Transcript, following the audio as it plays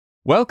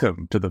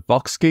Welcome to the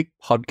Botkube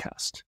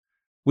podcast.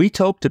 We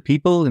talk to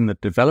people in the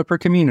developer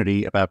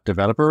community about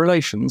developer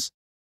relations,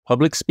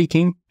 public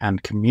speaking,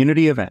 and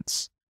community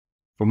events.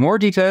 For more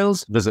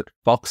details, visit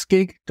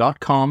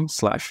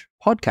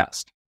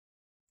botkube.com/podcast.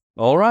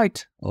 All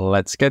right,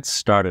 let's get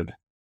started.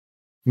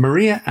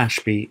 Maria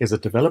Ashby is a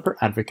developer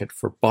advocate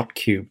for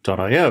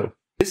Botkube.io.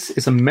 This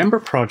is a member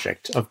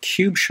project of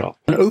KubeShop,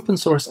 an open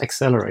source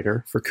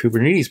accelerator for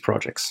Kubernetes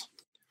projects.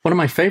 One of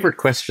my favorite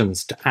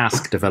questions to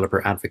ask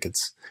developer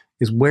advocates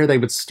is where they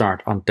would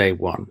start on day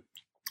one.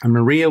 And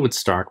Maria would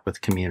start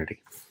with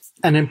community,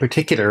 and in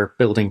particular,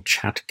 building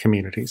chat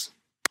communities.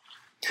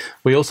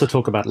 We also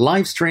talk about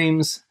live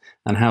streams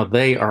and how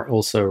they are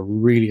also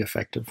really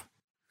effective.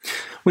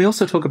 We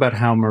also talk about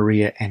how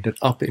Maria ended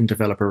up in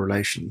developer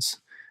relations.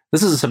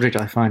 This is a subject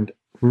I find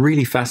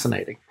really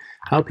fascinating,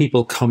 how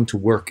people come to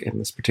work in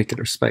this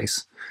particular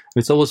space.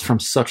 It's always from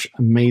such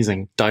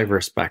amazing,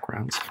 diverse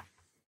backgrounds.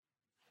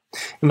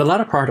 In the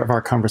latter part of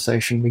our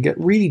conversation, we get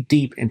really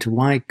deep into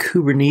why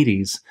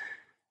Kubernetes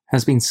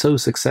has been so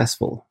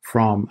successful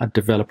from a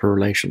developer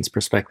relations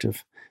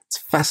perspective. It's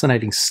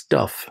fascinating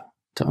stuff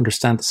to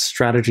understand the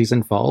strategies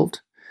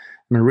involved.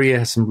 Maria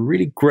has some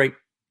really great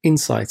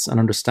insights and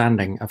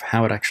understanding of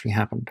how it actually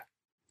happened.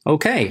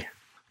 Okay,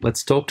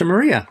 let's talk to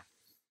Maria.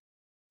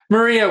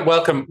 Maria,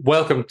 welcome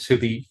to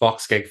the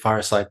Botkube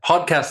Fireside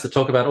podcast to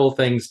talk about all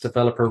things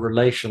developer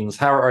relations.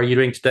 How are you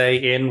doing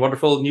today in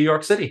wonderful New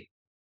York City?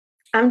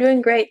 I'm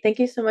doing great. Thank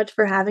you so much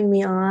for having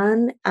me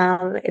on.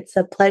 It's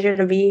a pleasure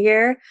to be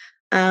here.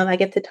 I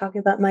get to talk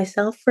about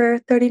myself for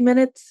 30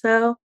 minutes.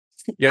 So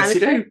yes, you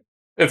do.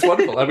 It's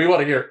wonderful. And we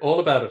want to hear all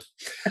about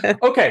it.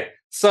 Okay.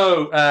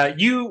 So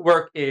you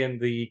work in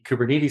the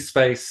Kubernetes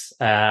space.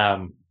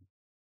 I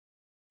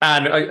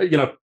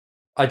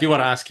do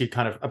want to ask you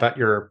kind of about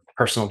your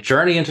personal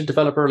journey into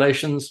developer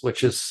relations,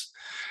 which is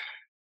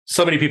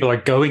so many people are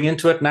going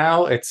into it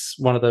now. It's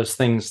one of those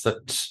things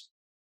that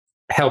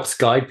helps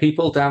guide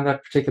people down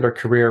that particular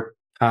career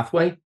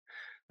pathway.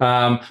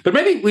 But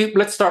maybe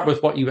let's start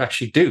with what you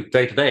actually do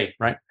day to day,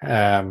 right?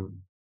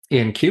 In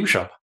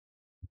KubeShop.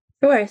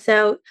 Sure.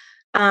 So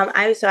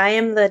I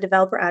am the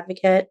developer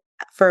advocate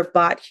for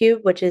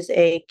Botkube, which is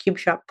a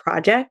KubeShop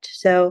project.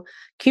 So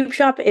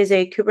KubeShop is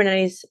a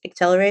Kubernetes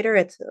accelerator.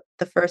 It's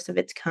the first of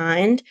its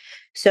kind.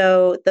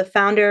 So the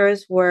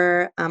founders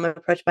were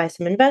approached by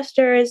some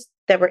investors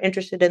that were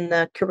interested in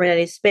the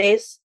Kubernetes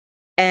space.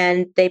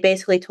 And they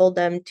basically told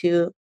them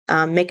to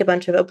make a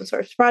bunch of open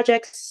source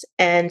projects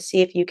and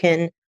see if you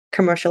can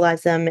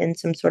commercialize them in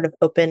some sort of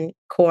open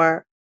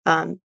core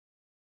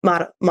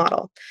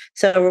model.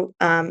 So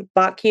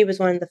Botkube is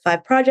one of the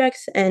 5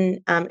 projects, and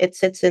it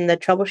sits in the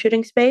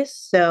troubleshooting space.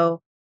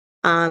 So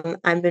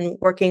I've been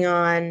working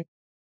on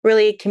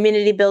really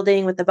community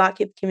building with the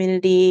Botkube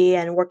community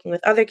and working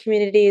with other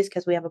communities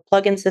because we have a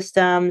plugin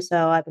system.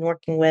 So I've been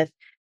working with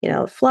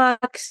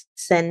Flux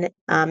and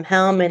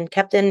Helm and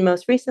Captain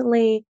most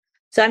recently.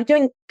 So I'm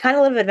doing kind of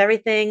a little bit of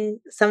everything.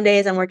 Some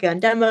days I'm working on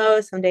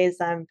demos. Some days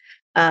I'm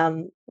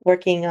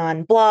working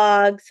on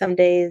blogs. Some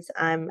days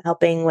I'm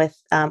helping with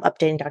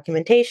updating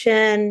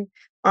documentation,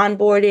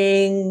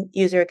 onboarding,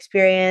 user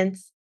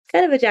experience.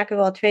 Kind of a jack of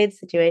all trades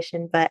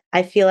situation, but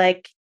I feel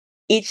like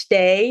each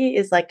day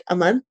is like a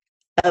month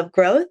of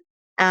growth,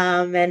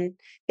 and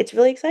it's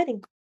really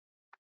exciting.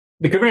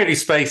 The Kubernetes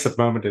space at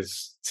the moment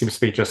seems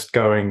to be just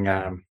going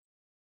at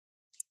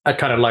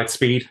kind of light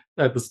speed.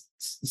 There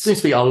seems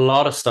to be a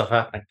lot of stuff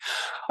happening.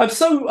 I'm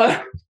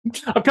kind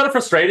of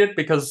frustrated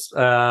because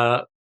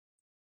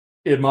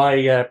in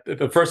my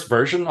the first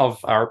version of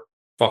our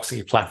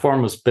Botkube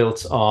platform was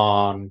built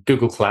on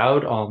Google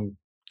Cloud on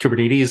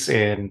Kubernetes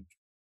in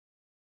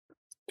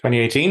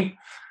 2018.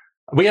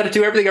 We had to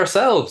do everything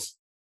ourselves.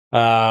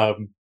 It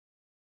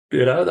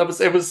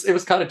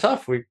was kind of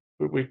tough. We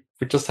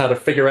just had to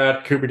figure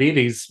out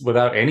Kubernetes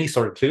without any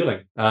sort of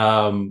tooling.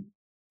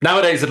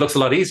 Nowadays, it looks a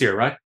lot easier,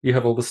 right? You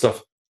have all this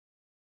stuff.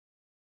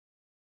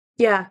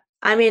 Yeah.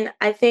 I mean,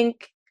 I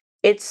think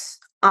it's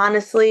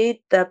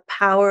honestly the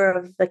power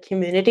of the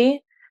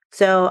community.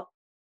 So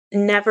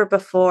never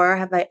before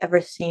have I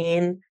ever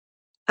seen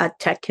a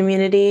tech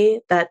community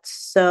that's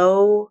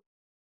so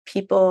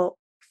people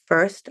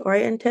first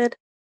oriented.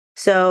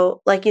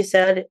 So like you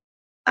said,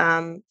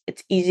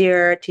 it's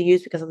easier to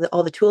use because of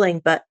all the tooling,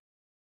 but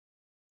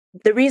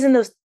the reason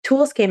those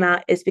tools came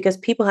out is because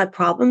people had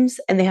problems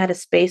and they had a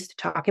space to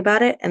talk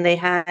about it, and they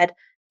had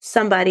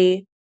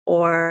somebody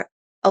or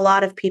a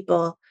lot of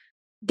people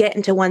get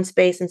into one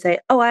space and say,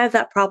 "Oh, I have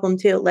that problem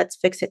too. Let's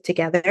fix it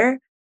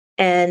together."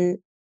 And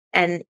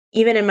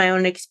even in my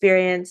own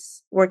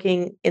experience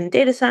working in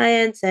data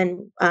science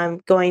and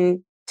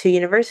going to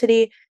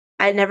university,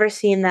 I'd never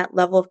seen that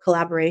level of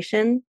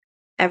collaboration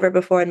ever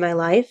before in my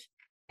life.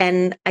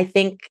 And I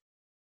think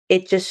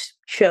it just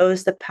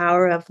shows the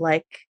power of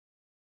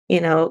you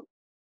know,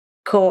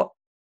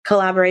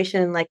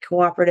 collaboration and like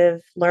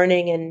cooperative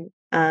learning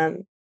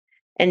and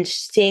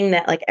seeing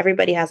that like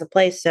everybody has a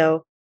place.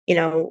 So,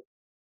 the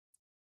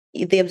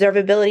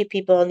observability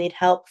people need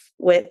help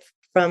with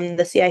from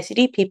the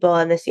CI/CD people,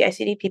 and the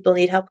CI/CD people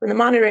need help from the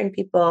monitoring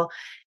people,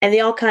 and they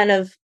all kind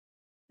of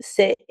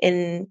sit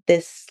in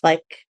this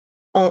like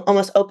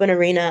almost open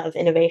arena of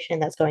innovation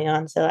that's going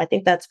on. So I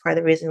think that's part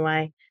of the reason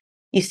why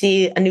you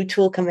see a new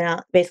tool coming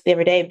out basically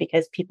every day,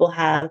 because people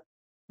have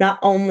not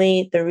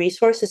only the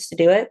resources to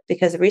do it,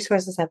 because the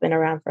resources have been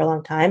around for a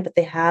long time, but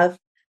they have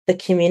the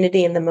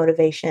community and the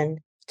motivation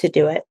to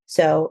do it.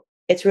 So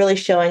it's really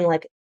showing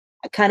like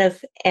a kind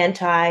of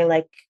anti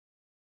like,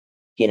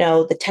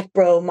 the tech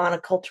bro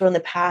monoculture in the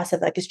past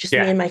of like, it's just me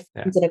Yeah. and my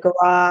Yeah. friends in a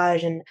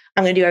garage and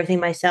I'm going to do everything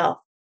myself.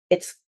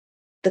 It's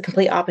the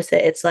complete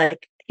opposite. It's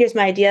like, here's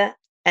my idea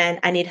and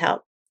I need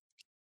help.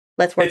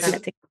 Let's work It's on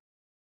it together.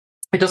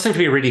 It does seem to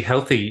be a really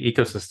healthy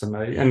ecosystem,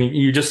 and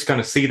you just kind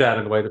of see that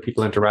in the way that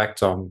people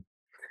interact on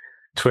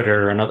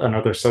Twitter and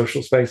other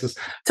social spaces.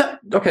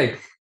 Okay,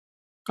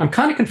 I'm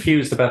kind of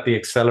confused about the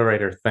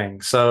accelerator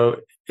thing.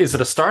 So, is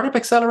it a startup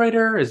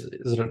accelerator? Is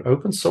it an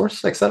open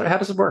source accelerator? How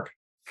does it work?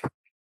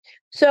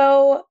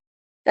 So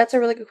that's a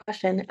really good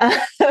question.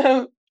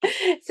 So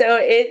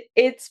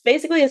it's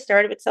basically a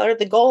startup accelerator.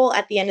 The goal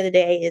at the end of the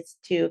day is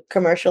to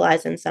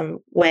commercialize in some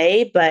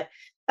way, but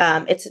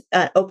it's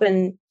an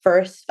open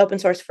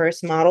source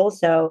first model.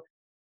 So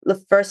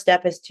the first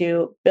step is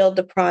to build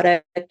the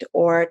product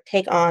or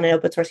take on an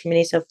open source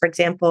community. So, for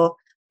example,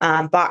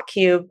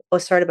 Botkube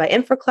was started by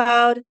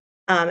InfraCloud,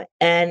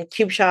 and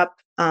CubeShop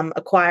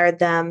acquired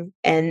them,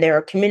 and they're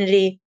a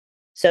community.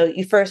 So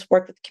you first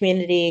work with the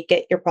community,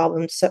 get your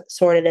problems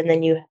sorted, and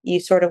then you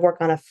sort of work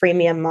on a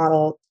freemium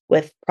model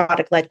with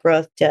product-led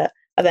growth to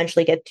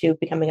eventually get to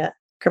becoming a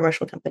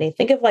commercial company.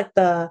 Think of like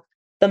the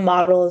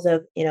models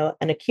of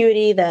an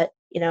Acuity that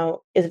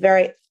is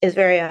very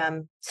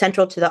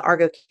central to the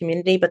Argo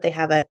community, but they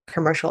have a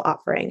commercial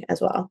offering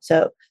as well.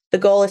 So the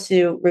goal is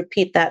to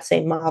repeat that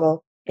same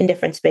model in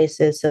different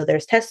spaces. So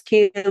there's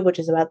TestCube, which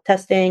is about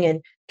testing,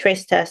 and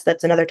Trace Test,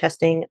 that's another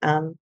testing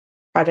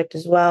project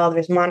as well.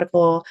 There's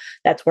Monocle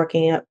that's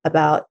working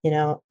about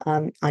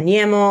on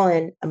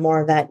YAML and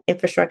more of that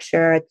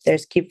infrastructure.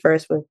 There's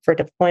KubeFirst for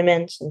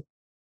deployments,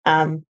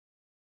 and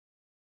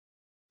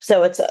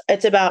so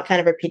it's about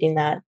kind of repeating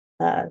that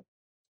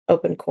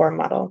open core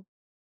model.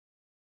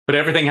 But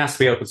everything has to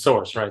be open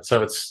source, right?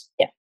 So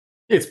Yeah.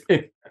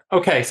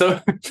 Okay. So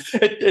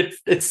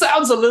it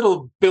sounds a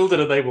little build it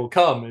and they will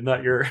come, in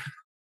that you're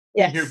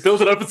Yes.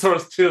 build an open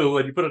source tool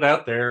and you put it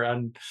out there.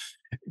 And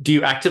do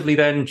you actively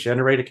then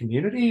generate a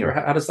community, or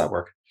how does that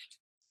work?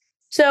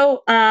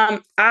 So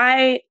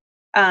I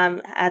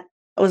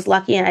was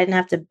lucky and I didn't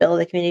have to build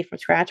a community from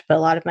scratch, but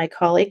a lot of my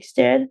colleagues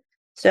did.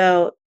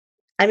 So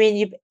I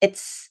mean,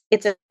 it's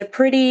a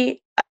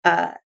pretty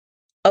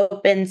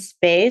open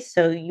space.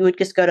 So you would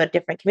just go to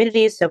different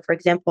communities. So, for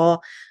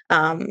example,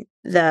 the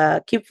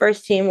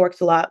KubeFirst team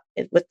works a lot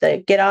with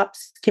the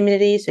GitOps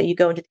community. So you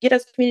go into the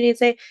GitOps community and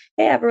say,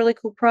 "Hey, I have a really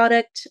cool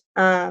product.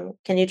 Can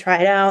you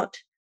try it out?"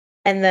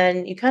 And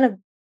then you kind of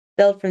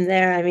build from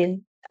there. I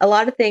mean, a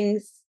lot of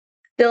things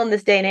still in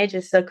this day and age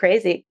is so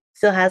crazy.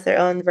 Still has their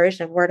own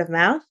version of word of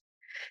mouth,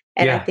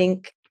 and I Yeah.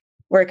 think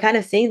we're kind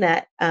of seeing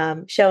that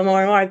show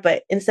more and more.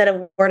 But instead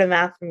of word of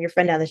mouth from your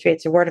friend down the street,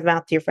 it's your word of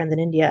mouth to your friends in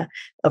India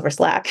over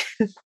Slack.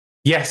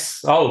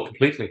 Yes. Oh,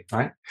 completely.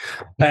 Right.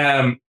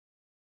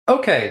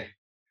 Okay.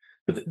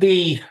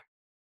 The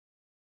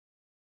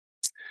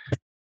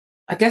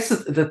I guess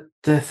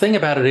the thing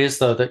about it is,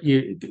 though, that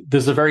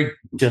there's a very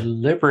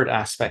deliberate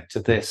aspect to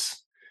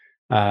this.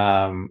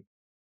 Um,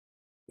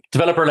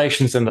 Developer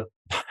relations in the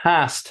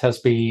past has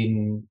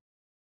been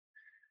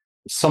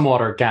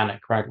somewhat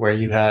organic, right? Where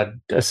you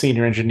had a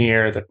senior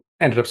engineer that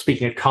ended up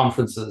speaking at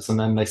conferences, and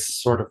then they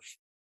sort of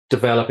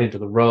develop into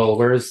the role.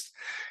 Whereas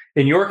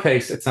in your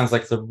case, it sounds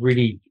like it's a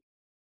really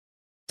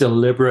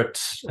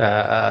deliberate,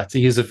 to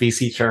use a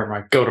VC term,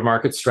 right,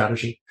 go-to-market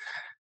strategy.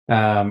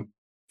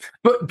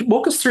 But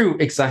walk us through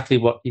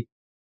exactly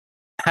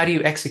how do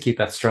you execute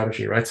that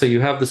strategy, right? So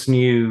you have this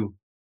new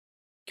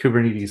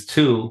Kubernetes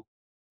tool.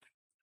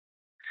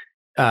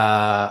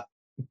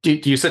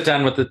 Do you sit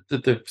down with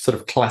the sort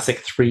of classic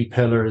three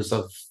pillars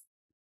of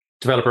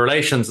developer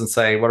relations and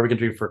say, what are we going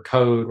to do for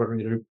code? What are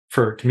we going to do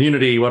for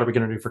community? What are we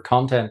going to do for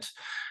content?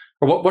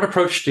 Or what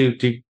approach do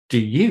you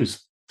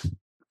use?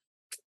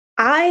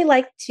 I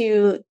like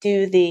to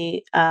do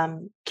the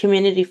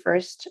community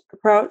first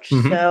approach.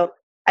 Mm-hmm. So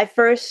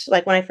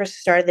when I first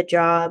started the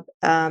job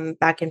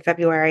back in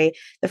February,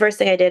 the first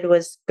thing I did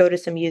was go to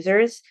some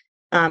users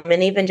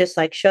and even just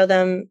like show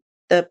them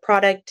the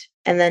product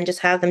and then just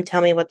have them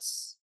tell me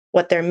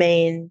what their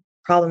main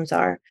problems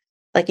are.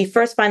 Like you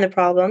first find the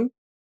problem,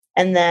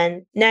 and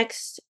then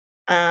next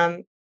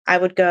I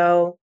would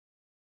go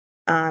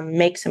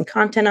make some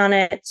content on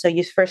it. So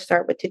you first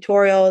start with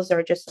tutorials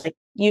or just like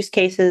use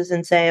cases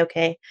and say,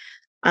 okay,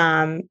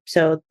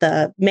 so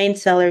the main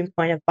selling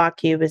point of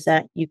Botkube is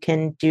that you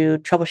can do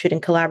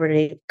troubleshooting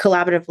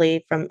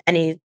collaboratively from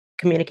any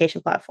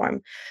communication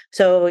platform.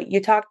 So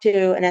you talk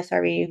to an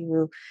SRE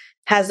who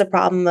has the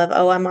problem of,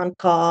 oh, I'm on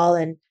call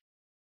and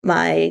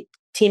my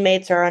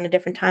teammates are on a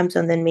different time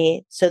zone than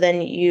me. So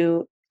then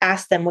you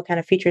ask them what kind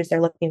of features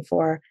they're looking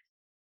for.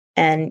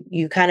 and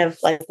you kind of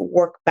like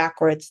work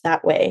backwards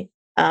that way.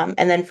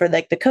 And then for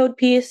like the code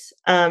piece,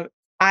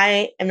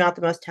 I am not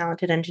the most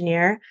talented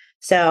engineer,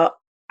 so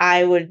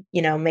I would,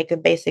 make a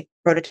basic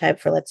prototype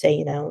for, let's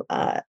say,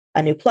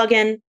 a new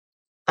plugin,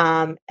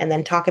 and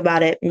then talk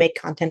about it, make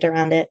content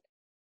around it,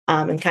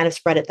 and kind of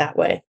spread it that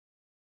way.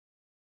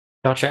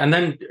 Gotcha. And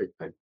then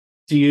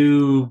do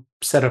you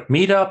set up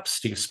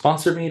meetups? Do you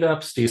sponsor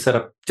meetups? Do you set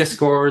up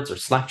Discords or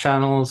Slack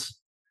channels?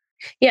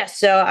 Yeah,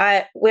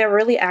 so we're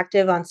really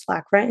active on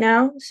Slack right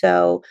now.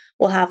 So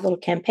we'll have little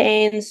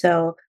campaigns.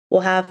 So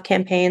we'll have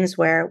campaigns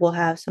where we'll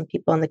have some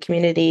people in the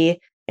community,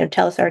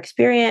 tell us our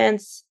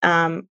experience.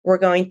 We're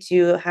going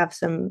to have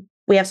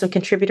we have some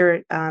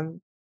contributor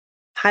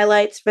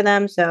highlights for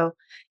them. So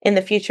in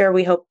the future,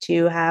 we hope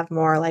to have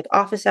more like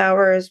office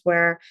hours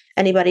where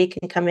anybody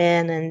can come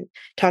in and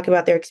talk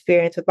about their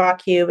experience with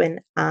Botkube,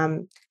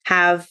 and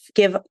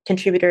give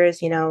contributors,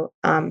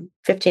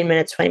 15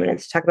 minutes, 20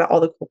 minutes to talk about all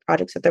the cool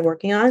projects that they're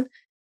working on,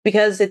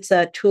 because it's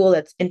a tool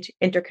that's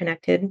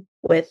interconnected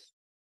with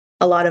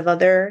a lot of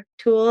other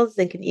tools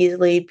and can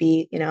easily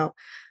be,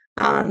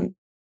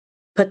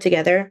 put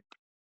together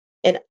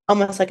in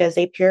almost like a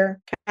Zapier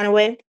kind of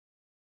way.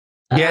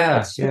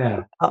 Yeah.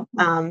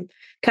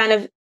 Kind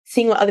of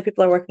seeing what other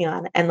people are working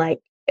on, and like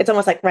it's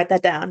almost like write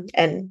that down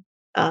and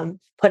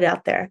put it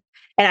out there.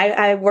 And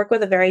I work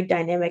with a very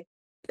dynamic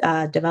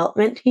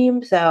development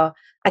team, so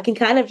I can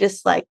kind of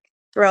just like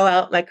throw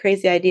out my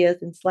crazy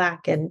ideas in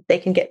Slack, and they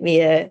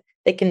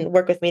can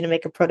work with me to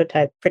make a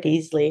prototype pretty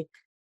easily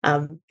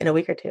in a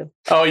week or two.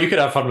 Oh, you could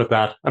have fun with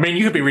that. I mean,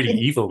 you could be really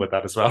evil with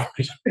that as well.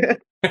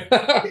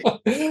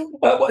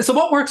 So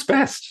what works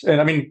best? And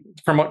I mean,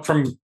 from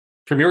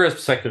your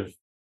perspective,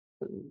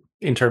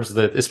 in terms of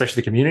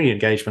especially the community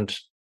engagement,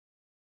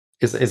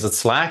 is it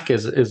Slack?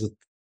 Is it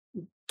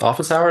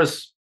office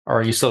hours? Or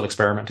are you still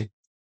experimenting?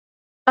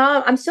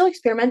 I'm still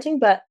experimenting,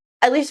 but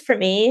at least for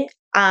me,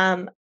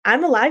 I'm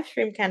a live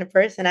stream kind of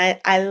person.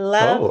 I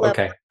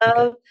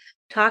love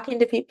talking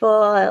to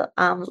people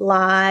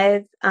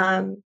live.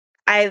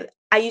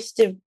 I used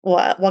to,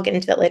 well, we'll get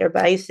into that later,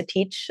 but I used to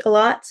teach a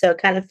lot, so it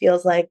kind of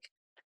feels like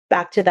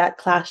back to that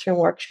classroom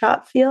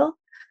workshop feel.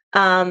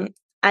 I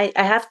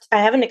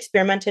haven't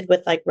experimented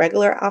with like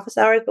regular office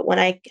hours, but when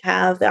I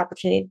have the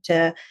opportunity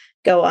to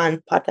go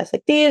on podcasts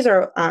like these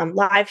or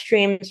live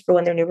streams for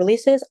when they're new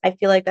releases, I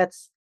feel like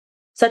that's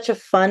such a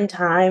fun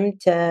time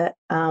to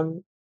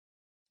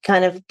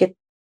kind of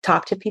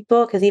talk to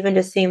people, because even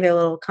just seeing their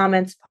little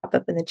comments pop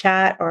up in the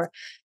chat, or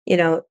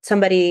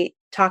somebody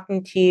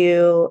talking to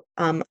you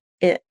in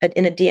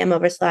a DM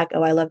over Slack,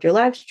 oh, I loved your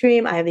live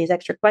stream, I have these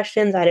extra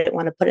questions, I didn't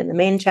want to put in the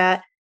main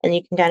chat, and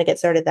you can kind of get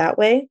started that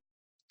way.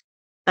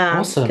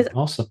 Awesome.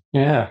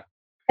 Yeah.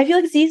 I feel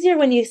like it's easier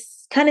when you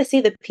kind of see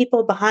the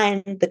people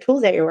behind the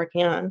tools that you're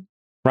working on,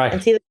 right,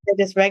 and see that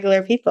they're just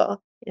regular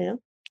people,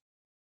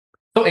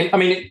 So, I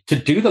mean, to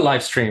do the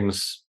live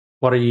streams,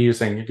 what are you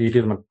using? Do you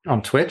do them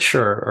on Twitch,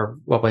 or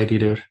what way do you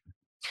do it?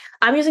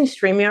 I'm using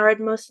StreamYard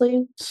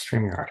mostly.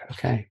 StreamYard,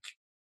 okay.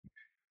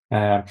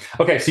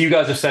 Okay, so you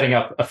guys are setting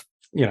up,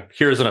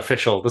 here's an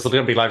official, this is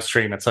going to be live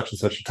stream at such and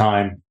such a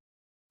time.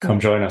 Come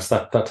join us,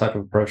 that type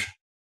of approach.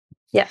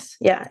 Yes,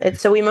 yeah.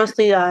 So we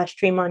mostly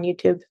stream on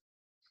YouTube.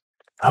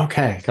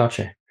 Okay,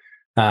 gotcha.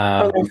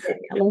 Or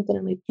LinkedIn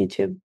and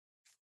YouTube.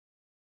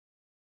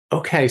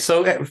 Okay,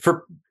 so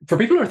for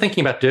people who are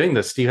thinking about doing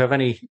this, do you have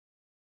any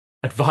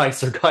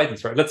advice or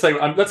guidance? Right, let's say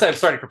I'm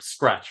starting from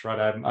scratch. Right,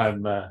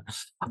 I'm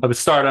a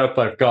startup.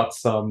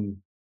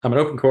 I'm an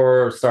open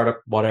core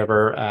startup,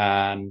 whatever,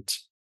 and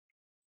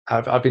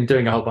I've been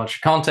doing a whole bunch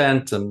of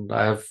content, and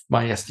I have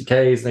my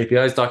SDKs and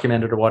APIs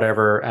documented or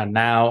whatever, and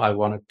now I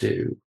want to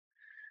do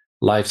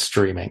live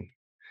streaming,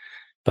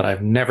 but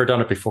I've never done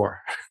it before.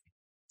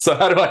 So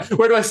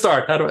where do I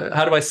start? How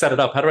do I set it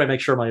up? How do I make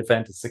sure my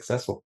event is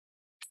successful?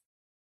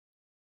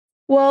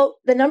 Well,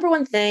 the number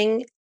one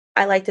thing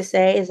I like to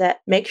say is that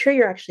make sure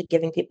you're actually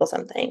giving people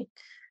something.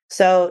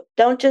 So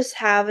don't just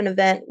have an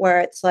event where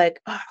it's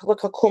like, oh,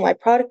 look how cool my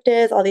product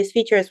is, all these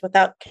features,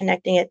 without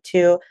connecting it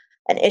to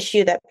an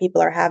issue that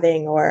people are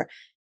having. Or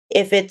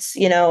if it's,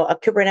 a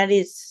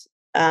Kubernetes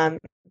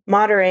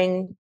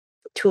monitoring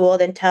tool,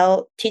 then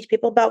teach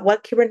people about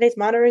what Kubernetes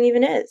monitoring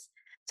even is.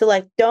 So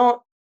like,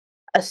 don't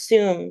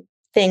assume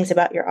things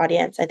about your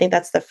audience. I think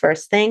that's the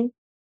first thing.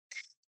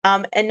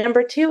 And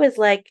number two is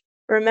like,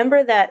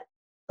 remember that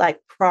like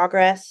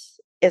progress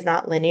is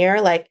not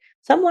linear. Like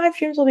some live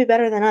streams will be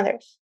better than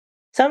others.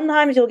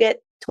 Sometimes you'll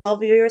get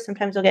 12 viewers,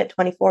 sometimes you'll get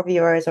 24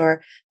 viewers,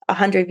 or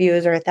 100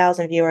 viewers, or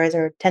 1,000 viewers,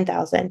 or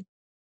 10,000.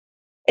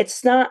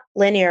 It's not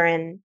linear.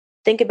 And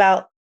think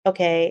about,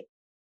 okay,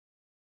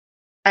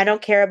 I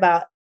don't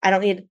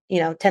need,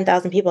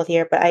 10,000 people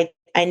here, but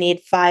I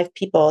need 5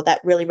 people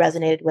that really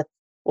resonated with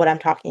what I'm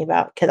talking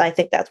about, because I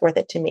think that's worth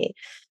it to me.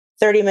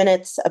 30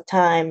 minutes of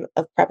time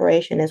of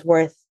preparation is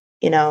worth,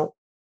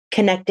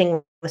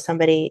 connecting with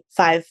somebody,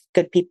 5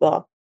 good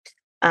people.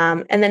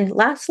 And then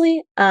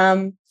lastly,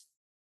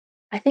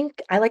 I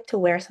think I like to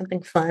wear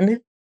something fun.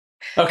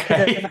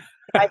 Okay.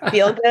 If I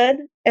feel good,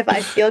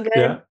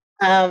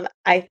 yeah.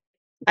 I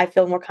I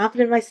feel more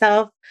confident in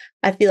myself.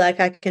 I feel like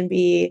I can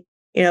be,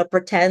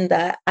 pretend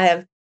that I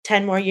have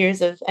 10 more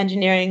years of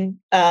engineering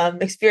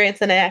experience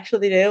than I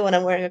actually do when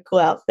I'm wearing a cool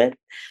outfit.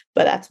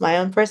 But that's my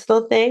own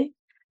personal thing.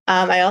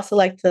 I also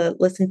like to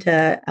listen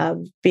to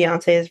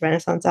Beyonce's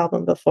Renaissance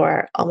album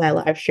before all my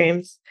live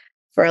streams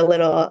for a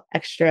little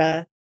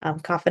extra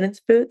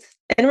confidence boost.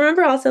 And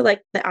remember also,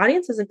 like, the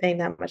audience isn't paying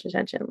that much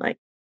attention. Like,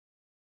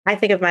 I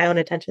think of my own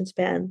attention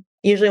span.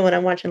 Usually when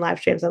I'm watching live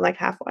streams, I'm like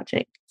half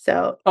watching.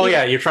 So Oh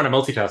yeah, you're trying to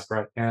multitask,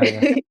 right? Yeah,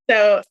 yeah.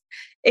 so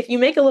if you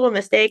make a little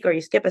mistake or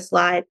you skip a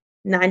slide,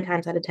 9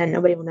 times out of 10,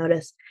 nobody will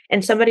notice.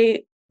 And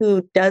somebody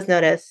who does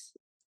notice,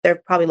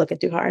 they're probably looking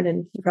too hard,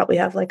 and you probably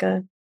have like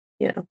a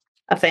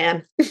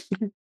fan.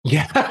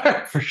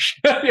 Yeah, for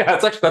sure. Yeah,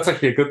 that's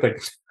actually a good thing.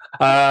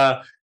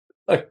 Uh,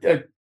 uh, uh,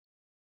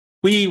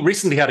 we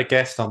recently had a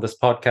guest on this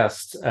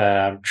podcast,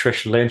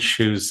 Trish Lynch,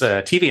 who's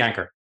a TV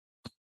anchor.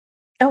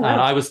 Oh, And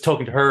wow. I was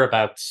talking to her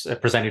about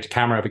presenting to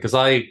camera because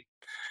we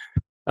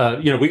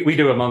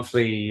do a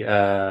monthly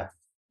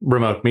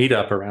remote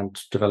meetup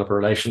around developer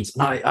relations.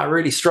 And I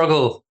really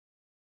struggle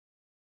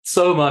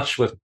so much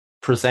with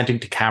presenting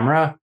to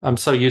camera. I'm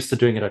so used to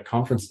doing it at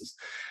conferences.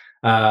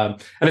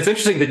 And it's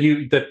interesting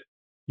that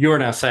you're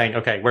now saying,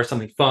 okay, wear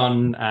something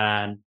fun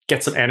and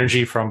get some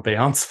energy from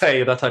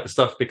Beyonce, that type of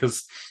stuff,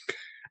 because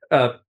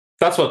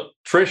that's what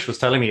Trish was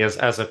telling me.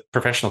 As a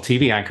professional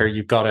TV anchor,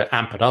 you've got to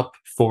amp it up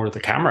for the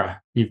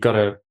camera. You've got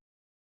to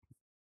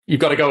go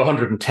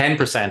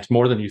 110%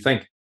 more than you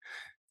think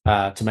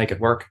to make it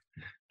work.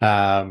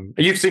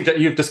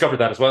 You've discovered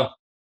that as well.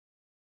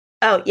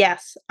 Oh,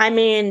 yes. I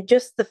mean,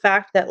 just the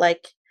fact that,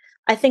 like,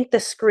 I think the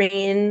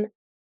screen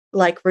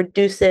like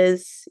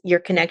reduces your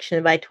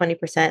connection by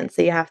 20%.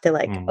 So you have to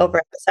like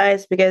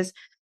overemphasize, because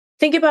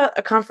think about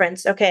a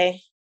conference.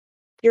 Okay.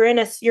 You're in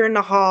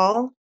the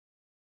hall.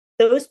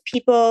 Those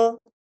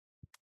people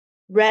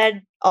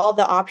read all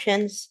the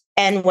options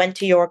and went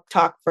to your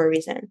talk for a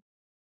reason.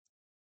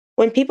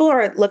 When people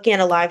are looking at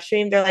a live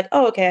stream, they're like,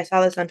 oh, okay, I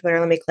saw this on Twitter.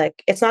 Let me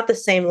click. It's not the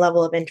same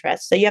level of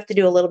interest. So you have to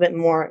do a little bit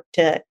more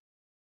to,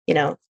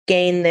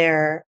 gain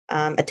their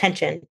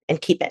attention and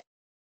keep it.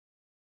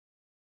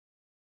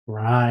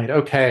 Right.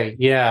 Okay.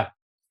 Yeah.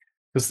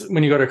 Because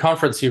when you go to a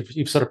conference,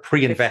 you've sort of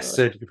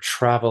pre-invested, you've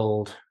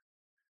traveled.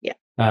 Yeah.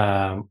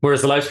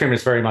 Whereas the live stream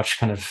is very much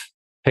kind of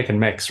pick and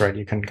mix, right?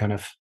 You can kind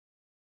of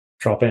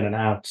drop in and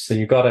out. So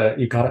you gotta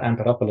amp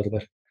it up a little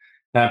bit.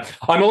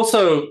 I'm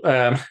also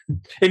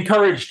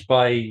encouraged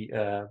by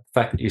the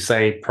fact that you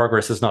say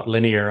progress is not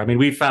linear. I mean,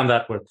 we found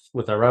that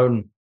with our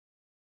own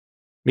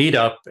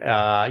meetup.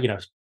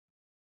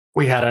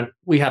 We had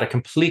a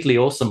completely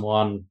awesome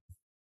one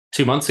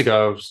 2 months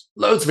ago.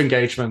 Loads of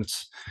engagement.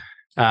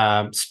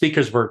 Both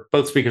speakers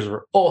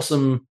were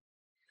awesome.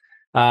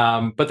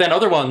 But then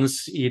other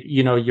ones,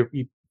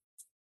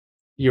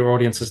 your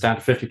audience is down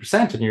to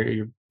 50%, and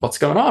you're what's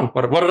going on?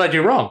 What did I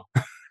do wrong?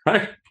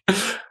 Right?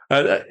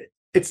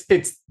 Is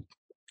it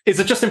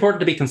just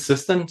important to be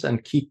consistent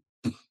and keep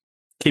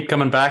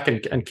coming back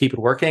and keep it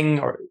working,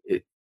 or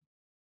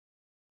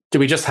do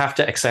we just have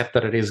to accept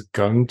that it is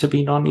going to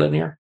be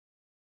nonlinear?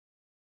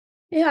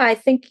 Yeah, I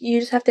think you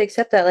just have to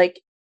accept that.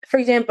 Like, for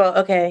example,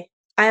 okay,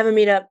 I have a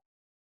meetup.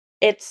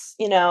 It's,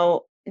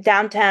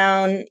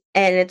 downtown,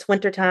 and it's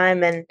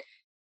wintertime, and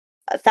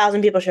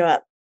 1,000 people show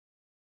up.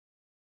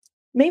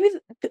 Maybe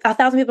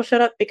 1,000 people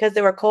showed up because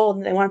they were cold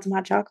and they wanted some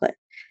hot chocolate,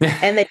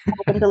 and they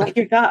happened to like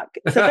your talk.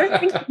 So there's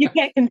things you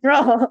can't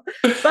control.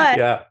 But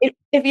Yeah.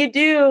 if you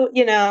do,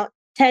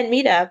 10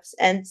 meetups,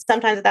 and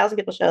sometimes 1,000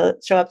 people show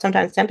up,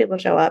 sometimes 10 people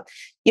show up,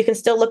 you can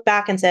still look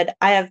back and said,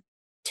 I have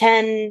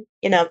 10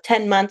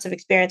 months of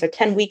experience or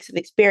 10 weeks of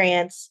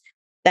experience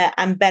that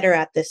I'm better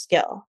at this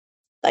skill.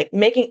 Like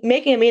making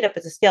a meetup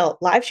is a skill.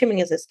 Live streaming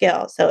is a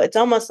skill. So it's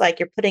almost like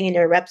you're putting in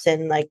your reps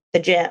in like the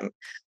gym,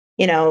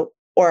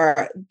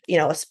 or,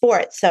 a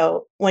sport.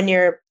 So when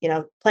you're,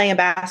 playing a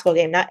basketball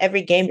game, not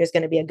every game is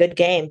going to be a good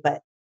game,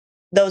 but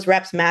those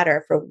reps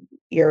matter for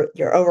your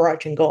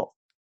overarching goal.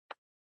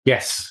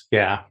 Yes.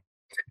 Yeah.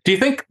 Do you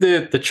think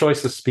the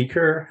choice of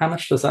speaker, how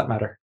much does that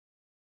matter?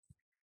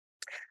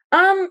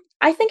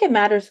 I think it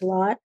matters a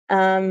lot.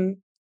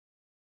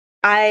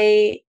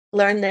 I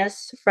learned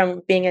this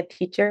from being a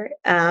teacher.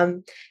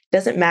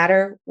 Doesn't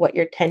matter what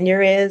your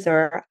tenure is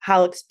or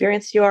how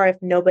experienced you are if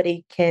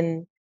nobody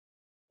can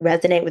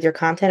resonate with your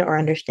content or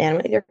understand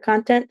with your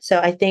content. So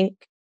I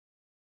think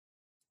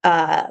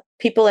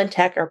people in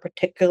tech are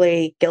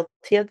particularly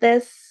guilty of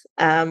this,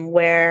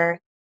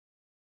 where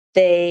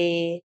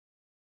they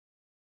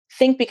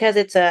think because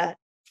it's a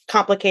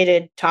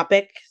complicated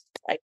topic,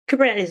 like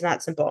Kubernetes is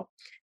not simple.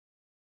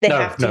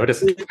 No, it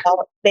isn't.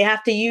 They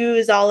have to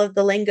use all of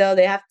the lingo.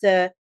 They have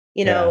to,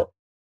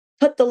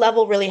 put the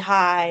level really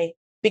high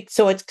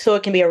so it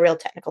can be a real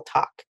technical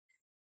talk.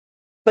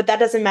 But that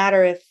doesn't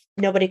matter if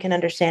nobody can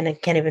understand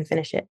and can't even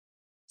finish it.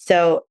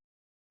 So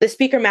the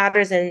speaker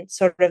matters in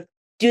sort of,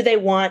 do they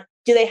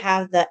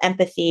have the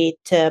empathy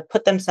to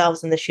put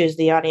themselves in the shoes of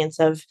the audience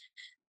of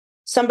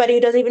somebody who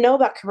doesn't even know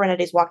about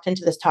Kubernetes walked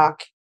into this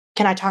talk.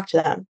 Can I talk to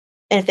them?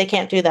 And if they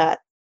can't do that,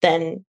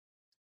 then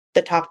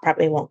the talk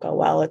probably won't go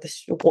well, or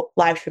the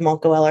live stream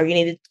won't go well, or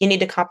you need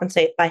to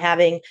compensate by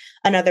having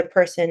another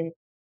person,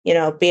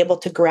 be able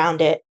to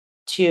ground it,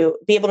 to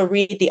be able to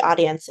read the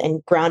audience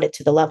and ground it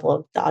to the level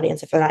of the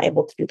audience if they're not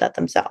able to do that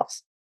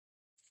themselves.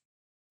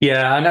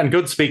 Yeah, and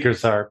good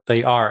speakers are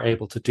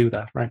able to do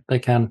that, right? They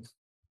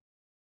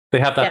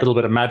have that little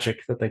bit of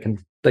magic that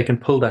they can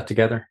pull that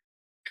together.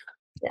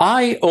 Yeah.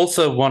 I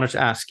also wanted to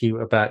ask you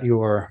about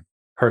your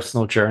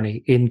personal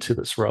journey into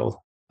this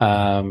role.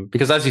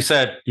 Because as you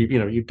said,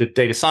 you did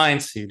data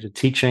science, you did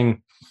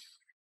teaching.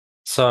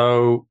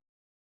 So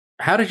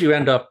how did you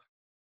end up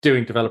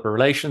doing developer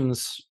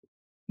relations?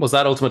 Was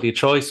that ultimately a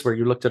choice where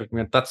you looked at it and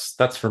went,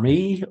 that's for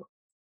me?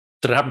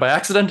 Did it happen by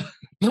accident?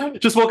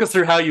 Just walk us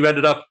through how you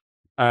ended up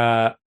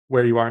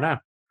where you are now.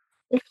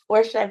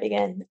 Where should I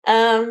begin?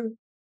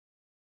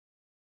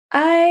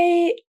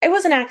 It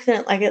was an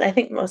accident, like I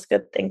think most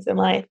good things in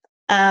life.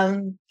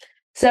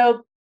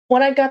 So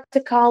when I got to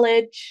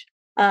college,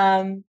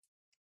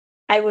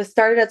 I was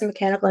started as a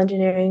mechanical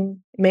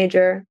engineering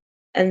major,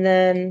 and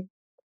then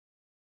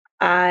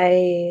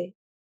I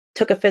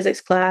took a physics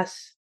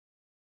class.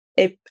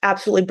 It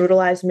absolutely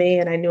brutalized me,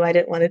 and I knew I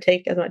didn't want to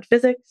take as much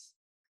physics.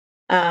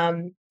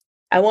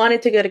 I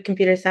wanted to go to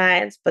computer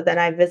science, but then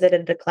I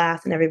visited the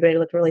class and everybody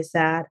looked really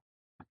sad.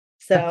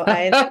 So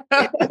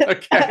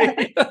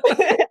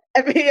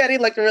everybody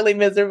looked really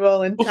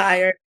miserable and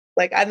tired.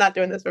 Like, I'm not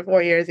doing this for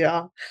 4 years,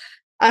 y'all.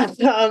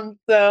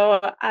 So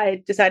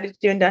I decided to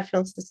do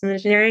industrial systems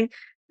engineering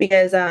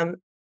because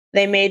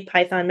they made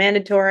Python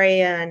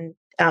mandatory, and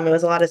it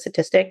was a lot of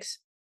statistics.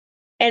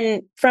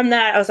 And from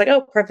that, I was like,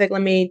 oh, perfect.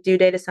 Let me do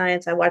data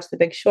science. I watched The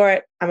Big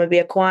Short. I'm going to be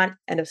a quant.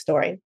 End of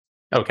story.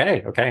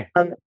 Okay.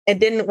 It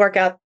didn't work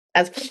out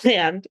as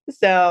planned.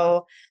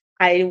 So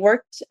I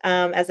worked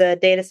as a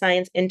data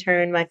science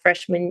intern my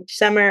freshman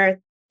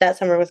summer. That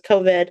summer was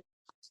COVID.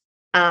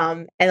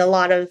 And a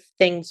lot of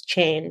things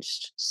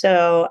changed.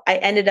 So I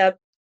ended up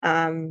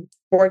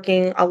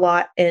working a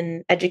lot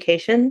in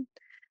education.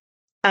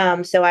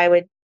 So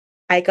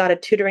I got a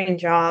tutoring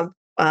job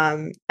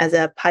as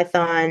a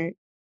Python,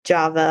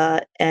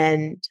 Java,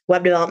 and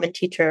web development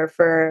teacher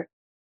for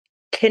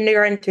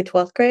kindergarten through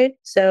 12th grade.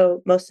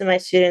 So most of my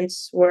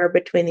students were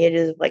between the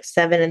ages of like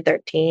 7 and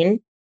 13.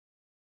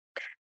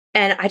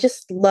 And I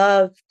just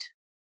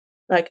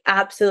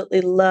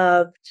absolutely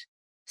loved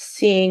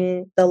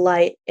seeing the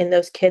light in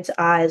those kids'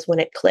 eyes when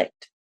it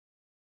clicked,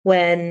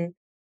 when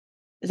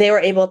they were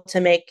able to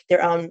make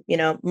their own,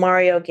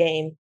 Mario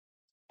game.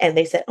 And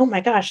they said, oh my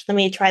gosh, let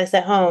me try this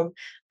at home.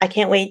 I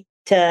can't wait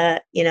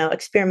to,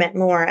 experiment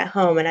more at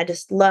home. And I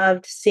just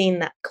loved seeing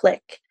that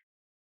click.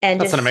 And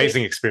that's an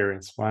amazing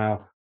experience.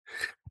 Wow.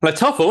 Well, a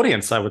tough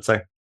audience, I would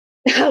say.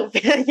 Oh,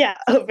 yeah.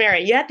 Oh,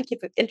 very. You have to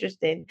keep it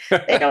interesting.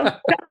 They don't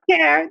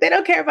care. They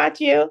don't care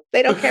about you.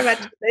 They don't care about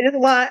you.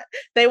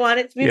 They want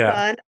it to be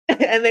fun,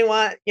 and they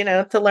want,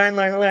 to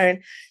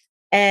learn.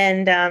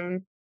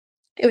 And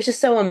it was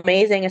just so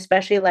amazing,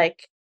 especially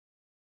like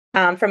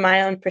from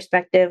my own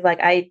perspective. Like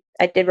I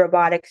did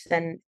robotics,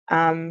 and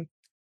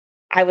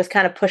I was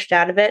kind of pushed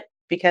out of it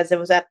because it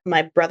was at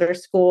my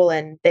brother's school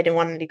and they didn't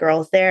want any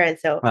girls there. And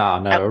so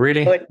I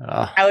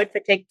would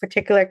take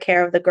particular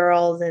care of the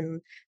girls and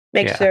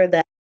make sure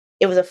that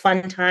it was a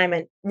fun time,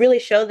 and really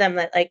show them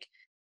that, like,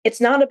 it's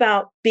not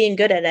about being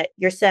good at it.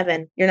 You're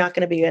 7. You're not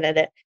going to be good at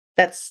it.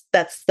 That's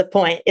the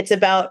point. It's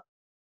about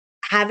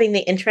having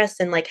the interest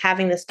and like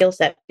having the skill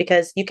set,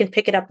 because you can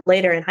pick it up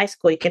later in high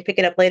school. You can pick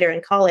it up later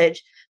in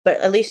college, but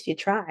at least you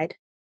tried.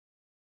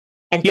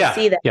 And to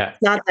see that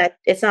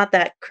it's not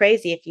that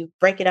crazy if you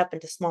break it up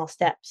into small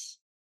steps.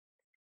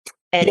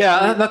 And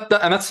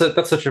that's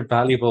such a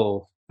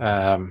valuable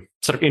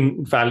sort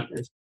of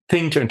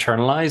thing to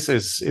internalize.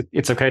 Is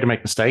it's okay to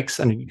make mistakes,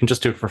 and you can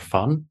just do it for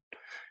fun.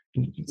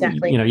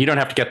 Exactly. You don't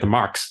have to get the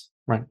marks,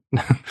 right?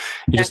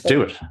 You just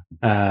do it.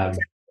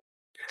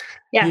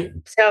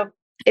 So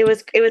it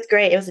was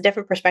great. It was a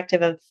different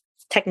perspective of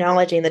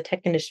technology in the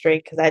tech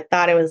industry, because I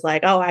thought it was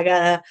like, oh, I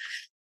gotta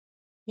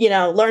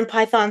learn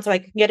Python so I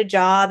can get a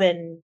job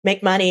and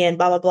make money and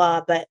blah, blah,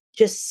 blah. But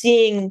just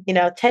seeing,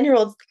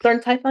 10-year-olds learn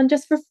Python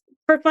just for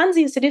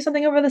funsies, to do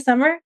something over the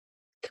summer,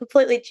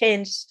 completely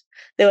changed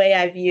the way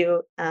I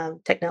view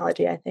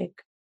technology, I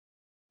think.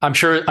 I'm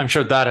sure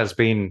that has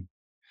been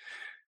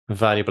a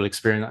valuable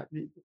experience.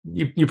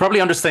 You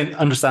probably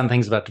understand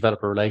things about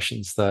developer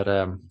relations that,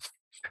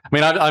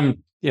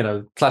 I'm,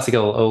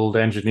 classical old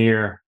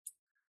engineer,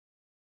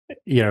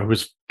 who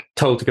was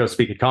told to go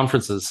speak at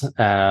conferences.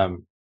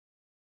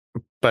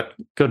 But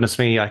goodness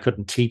me, I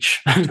couldn't teach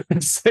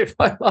and save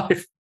my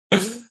life.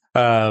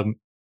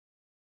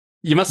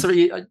 You must have,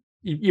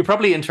 you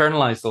probably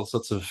internalized all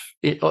sorts of,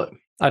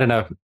 I don't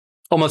know,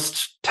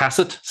 almost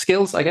tacit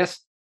skills, I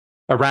guess,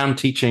 around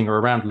teaching or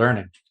around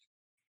learning.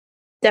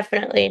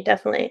 Definitely.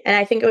 And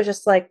I think it was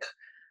just like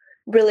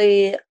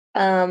really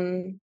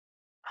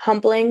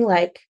humbling.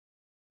 Like,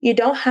 you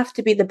don't have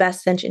to be the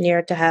best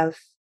engineer to have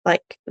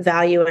like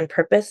value and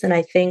purpose. And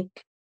I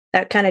think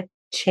that kind of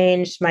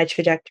changed my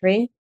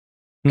trajectory.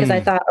 because I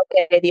Hmm. thought,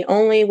 okay, the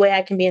only way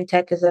I can be in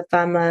tech is if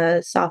I'm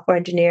a software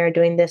engineer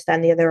doing this, that,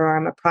 and the other, or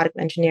I'm a product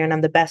engineer and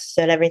I'm the best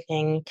at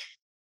everything.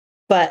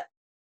 But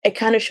it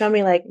kind of showed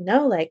me like,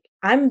 no, like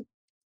I'm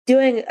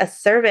doing a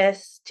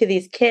service to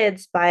these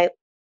kids by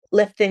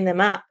lifting them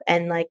up.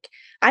 And like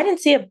I didn't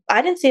see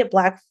a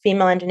black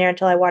female engineer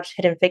until I watched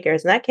Hidden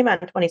Figures, and that came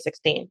out in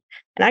 2016.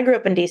 And I grew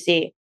up in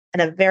DC in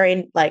a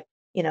very like,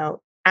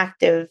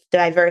 active,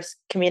 diverse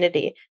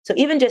community. So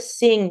even just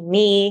seeing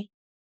me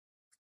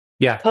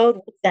Yeah. code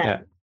with Yeah.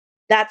 them,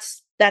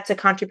 that's a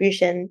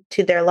contribution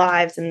to their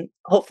lives and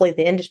hopefully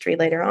the industry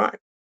later on.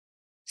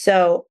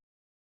 So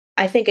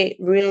I think it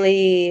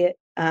really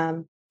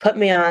put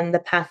me on the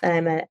path that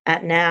I'm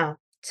at now.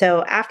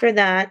 So after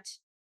that,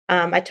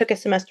 I took a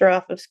semester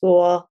off of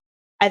school.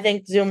 I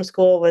think Zoom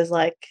school was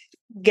like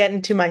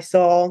getting to my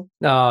soul.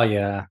 Oh,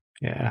 yeah.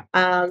 Yeah.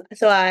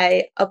 So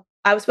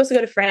I was supposed to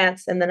go to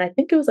France, and then I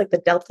think it was like the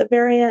Delta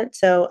variant.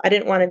 So I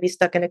didn't want to be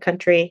stuck in a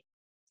country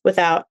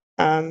without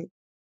being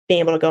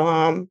able to go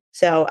home.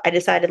 So I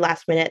decided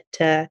last minute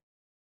to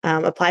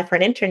apply for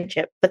an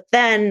internship. But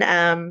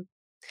then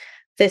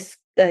this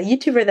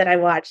YouTuber that I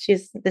watched,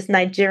 she's this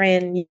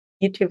Nigerian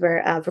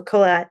YouTuber,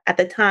 Vakola. At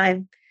the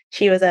time,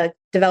 she was a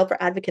developer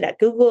advocate at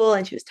Google,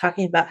 and she was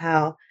talking about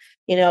how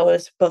it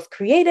was both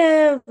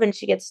creative, and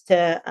she gets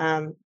to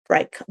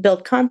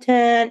build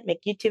content,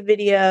 make YouTube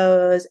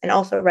videos, and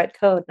also write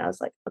code. And I was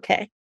like,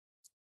 okay,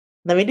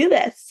 let me do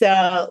this.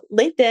 So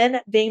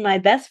LinkedIn, being my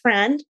best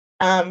friend,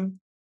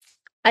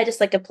 I just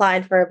like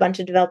applied for a bunch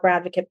of developer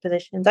advocate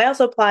positions. I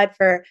also applied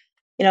for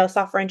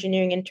software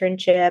engineering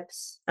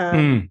internships.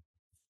 Hmm.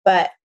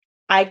 But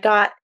I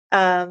got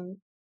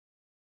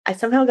I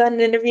somehow got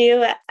an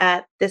interview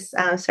at this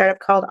startup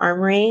called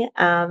Armory.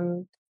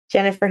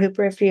 Jennifer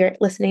Hooper, if you're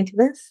listening to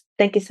this,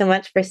 thank you so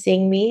much for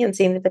seeing me and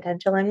seeing the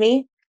potential in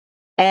me.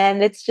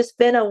 And it's just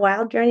been a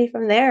wild journey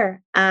from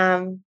there.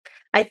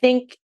 I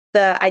think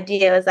the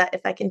idea is that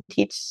if I can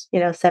teach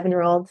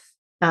 7-year-olds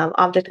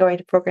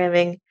object-oriented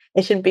programming,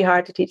 it shouldn't be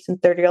hard to teach some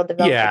 30-year-old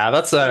developers. Yeah,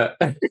 that's a.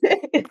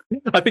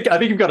 I think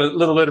you've got a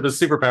little bit of a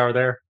superpower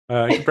there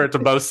compared to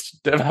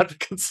most dev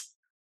advocates.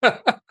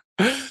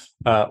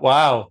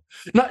 Wow,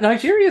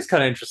 Nigeria is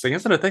kind of interesting,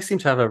 isn't it? They seem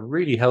to have a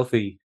really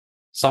healthy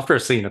software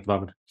scene at the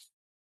moment.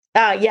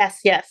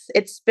 Yes, yes,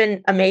 it's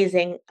been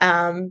amazing.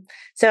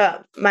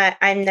 So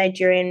I'm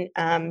Nigerian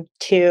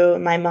too.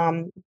 My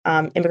mom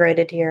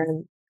immigrated here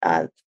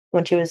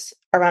when she was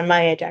around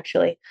my age,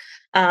 actually.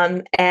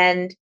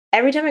 And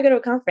every time I go to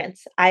a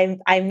conference,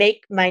 I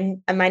make my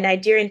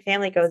Nigerian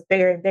family grows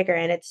bigger and bigger,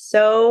 and it's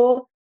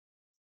so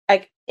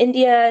like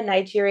India,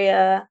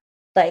 Nigeria,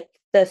 like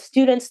the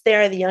students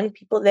there, the young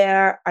people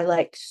there are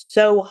like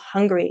so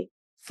hungry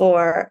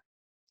for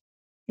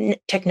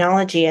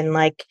technology and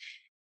like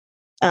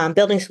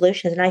building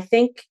solutions. And I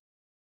think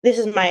this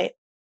is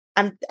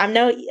I'm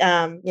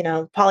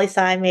no poli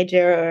sci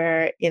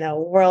major or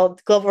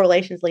world global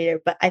relations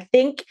leader, but I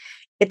think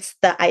it's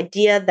the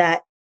idea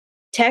that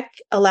tech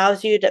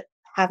allows you to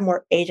have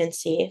more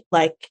agency.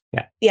 Like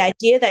Yeah. the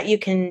idea that you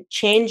can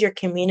change your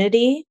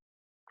community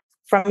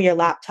from your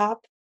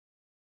laptop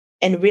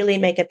and really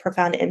make a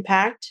profound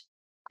impact,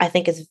 I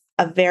think is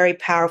a very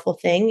powerful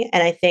thing.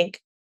 And I think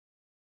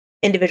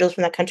individuals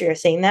from that country are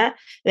seeing that.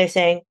 They're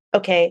saying,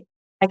 okay,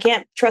 I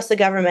can't trust the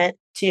government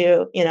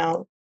to,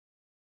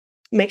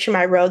 make sure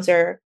my roads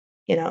are,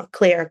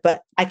 clear,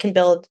 but I can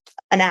build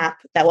an app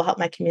that will help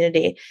my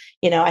community.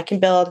 I can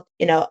build,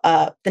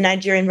 the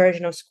Nigerian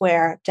version of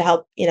Square to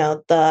help,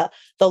 the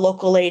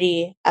local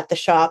lady at the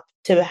shop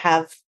to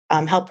have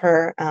help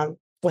her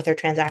with her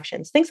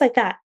transactions, things like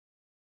that.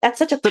 That's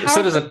such a powerful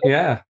Citizen,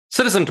 yeah,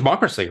 citizen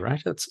democracy,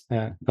 right? It's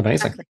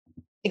amazing. Exactly.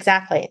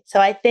 Exactly. So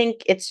I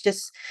think it's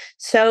just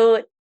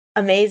so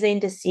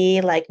amazing to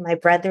see like my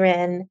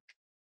brethren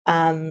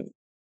um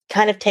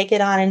kind of take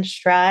it on in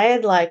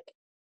stride. Like,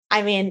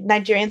 I mean,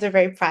 Nigerians are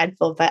very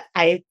prideful, but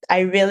I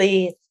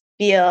really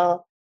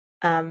feel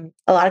a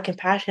lot of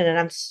compassion, and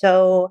I'm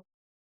so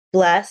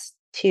blessed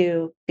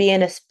to be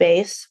in a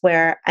space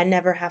where I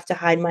never have to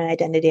hide my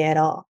identity at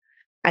all.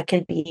 I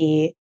can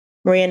be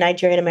Maria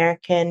Nigerian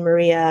American,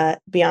 Maria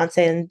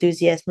Beyonce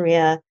enthusiast,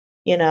 Maria,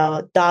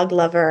 dog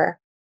lover,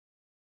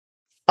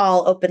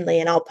 all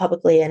openly and all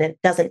publicly, and it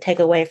doesn't take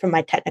away from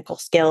my technical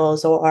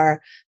skills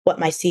or what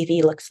my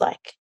CV looks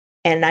like.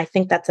 And I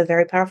think that's a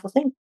very powerful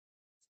thing.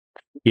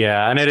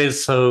 Yeah, and it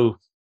is so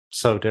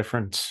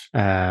different.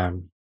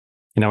 When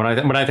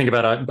I think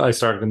about it, I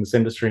started in this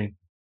industry,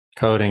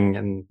 coding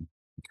in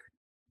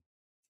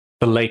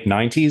the late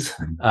 '90s.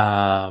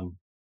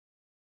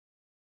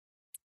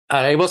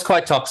 It was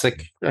quite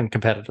toxic and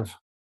competitive.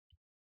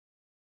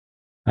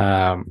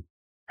 I'm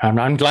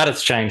glad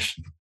it's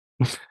changed.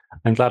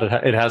 I'm glad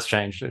it has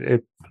changed.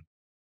 And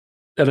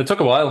it took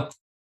a while,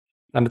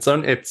 and it's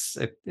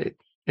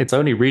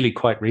only really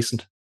quite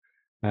recent.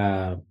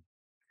 Uh,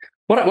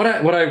 what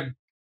I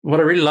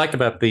really like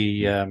about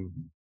the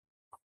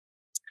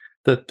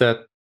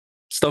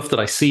stuff that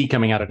I see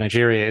coming out of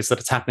Nigeria is that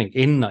it's happening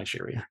in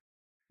Nigeria,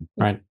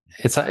 right?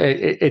 It's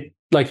it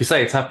like you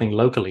say, it's happening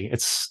locally.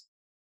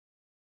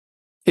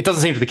 it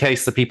doesn't seem to be the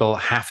case that people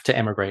have to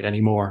emigrate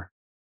anymore,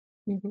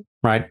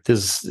 right?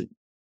 There's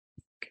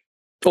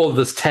all of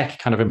this tech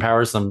kind of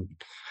empowers them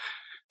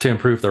to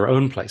improve their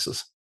own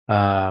places,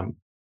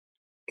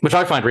 which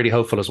I find really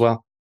hopeful as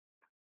well.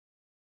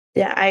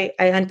 Yeah, I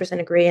 100%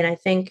 agree. And I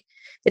think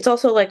it's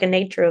also like a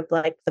nature of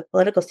like the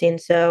political scene.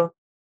 So,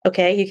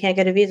 okay, you can't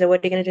get a visa.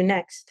 What are you going to do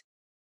next?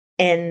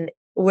 And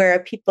we're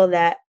people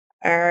that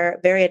are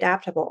very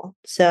adaptable.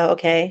 So,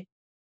 okay,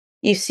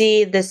 you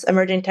see this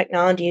emerging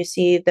technology, you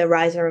see the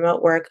rise of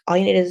remote work. All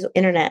you need is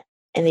internet,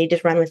 and you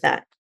just run with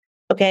that.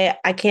 Okay,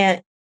 I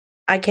can't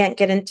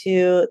get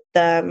into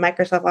the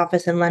Microsoft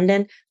office in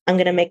London. I'm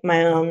going to make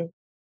my own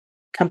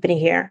company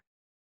here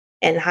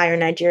and hire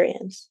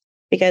Nigerians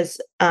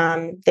because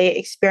they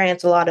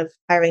experience a lot of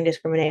hiring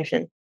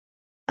discrimination,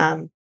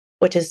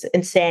 which is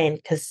insane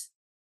because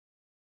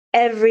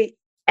every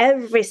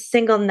every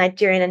single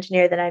Nigerian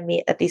engineer that I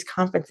meet at these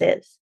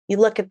conferences, you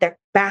look at their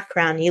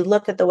background, you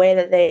look at the way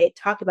that they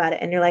talk about it,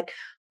 and you're like,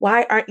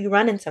 why aren't you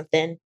running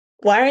something?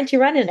 Why aren't you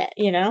running it?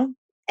 You know?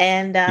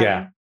 And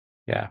Yeah.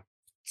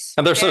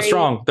 And they're so very,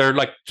 strong. They're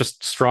like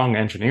just strong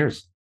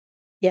engineers.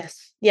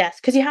 yes,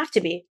 because you have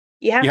to be.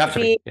 You have to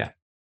be. Yeah.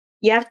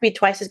 You have to be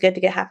twice as good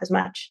to get half as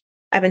much.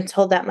 I've been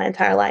told that my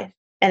entire life.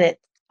 And it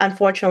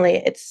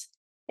unfortunately it's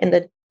in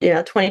the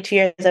 22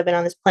 years I've been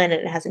on this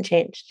planet, it hasn't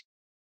changed.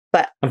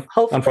 But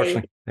hopefully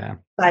Unfortunately, yeah.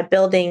 by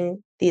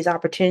building these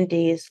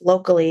opportunities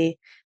locally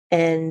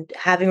and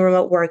having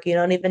remote work, you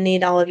don't even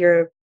need all of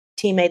your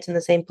teammates in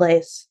the same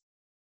place.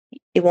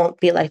 It won't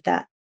be like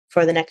that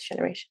for the next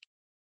generation.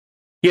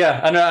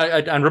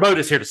 Yeah, and remote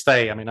is here to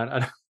stay. I mean,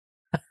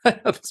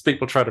 as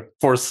people try to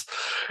force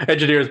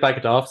engineers back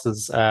into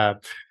offices. I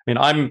mean,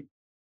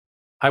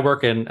 I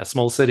work in a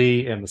small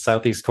city in the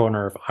southeast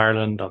corner of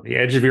Ireland, on the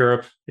edge of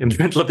Europe, in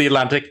the middle of the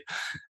Atlantic.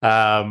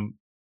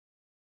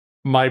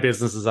 My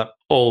businesses have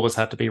always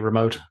had to be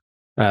remote.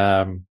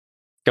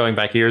 Going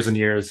back years and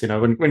years,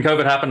 when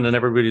COVID happened and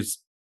everybody's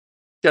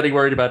getting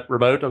worried about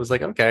remote, I was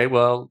like, okay,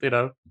 well,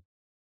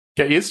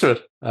 get used to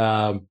it.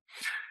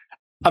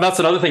 And that's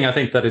another thing I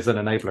think that is an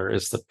enabler,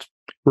 is that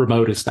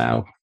remote is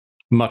now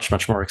much,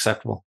 much more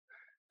acceptable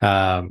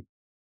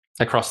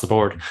across the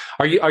board.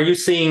 Are you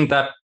seeing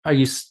that?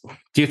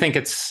 Do you think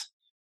it's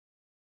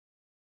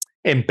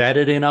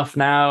embedded enough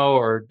now,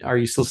 or are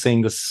you still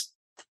seeing this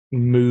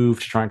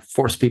move to try and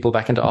force people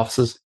back into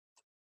offices?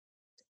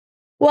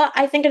 Well,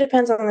 I think it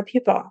depends on the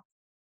people.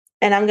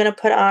 And I'm going to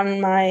put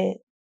on my,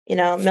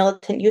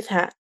 militant youth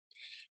hat.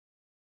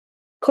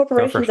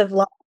 Corporations have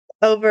lost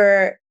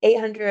over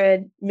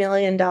 $800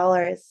 million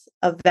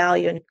of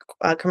value in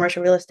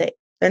commercial real estate.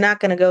 They're not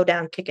going to go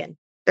down kicking.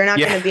 They're not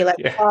going to be like,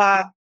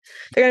 they're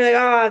going to be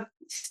like,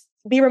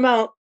 be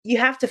remote. You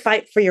have to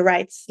fight for your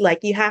rights. Like,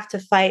 you have to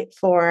fight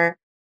for,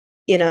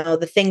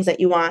 the things that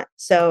you want.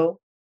 So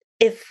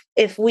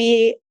if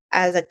we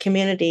as a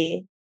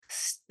community,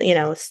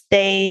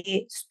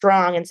 stay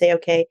strong and say,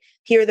 okay,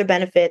 here are the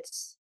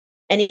benefits,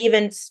 and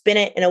even spin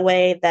it in a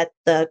way that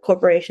the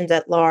corporations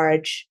at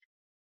large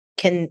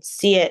can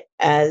see it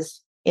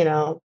as,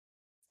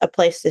 a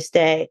place to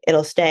stay,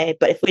 it'll stay.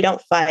 But if we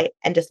don't fight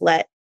and just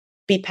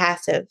be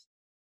passive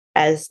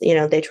as,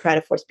 they try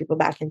to force people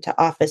back into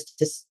office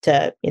just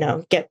to,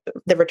 get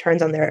the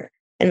returns on their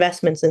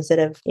investments instead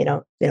of,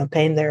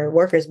 paying their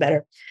workers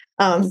better.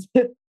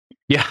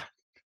 Yeah.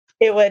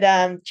 It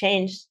would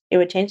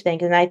change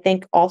things. And I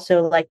think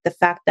also like the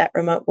fact that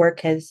remote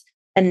work has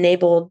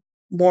enabled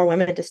more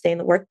women to stay in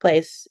the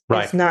workplace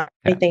is not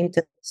anything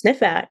to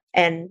sniff at.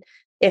 And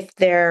if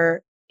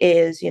there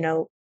is,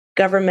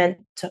 government,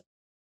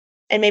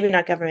 and maybe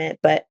not government,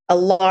 but a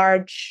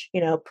large,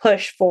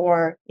 push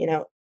for,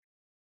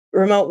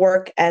 remote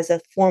work as a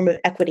form of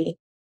equity,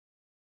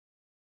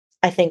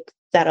 I think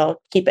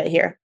that'll keep it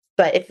here.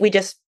 But if we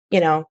just,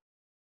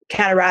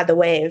 kind of ride the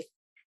wave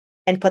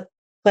and put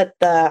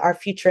our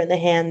future in the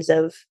hands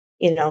of,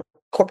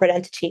 corporate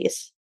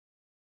entities,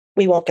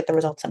 we won't get the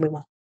results that we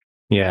want.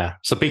 Yeah.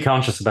 So be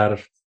conscious about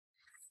it.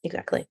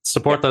 Exactly.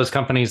 Support those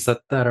companies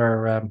that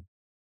are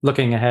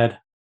looking ahead.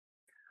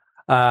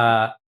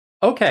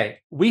 Okay,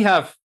 we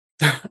have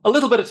a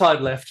little bit of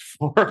time left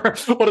for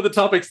one of the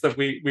topics that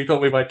we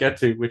thought we might get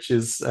to, which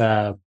is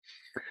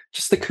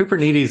just the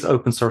Kubernetes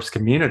open source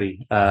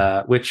community,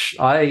 which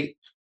I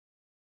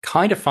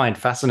kind of find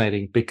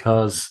fascinating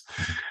because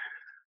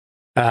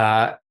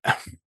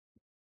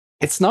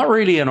it's not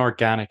really an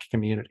organic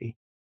community.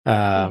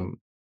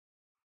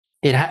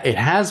 It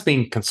has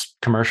been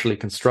commercially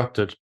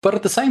constructed, but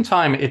at the same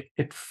time,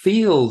 it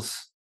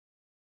feels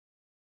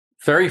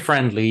very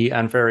friendly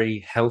and very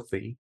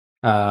healthy.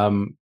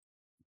 And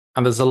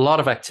there's a lot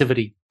of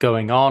activity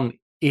going on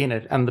in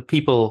it, and the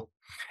people,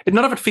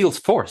 none of it feels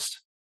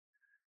forced.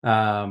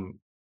 Do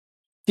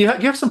you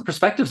have some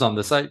perspectives on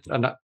this?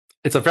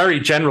 It's a very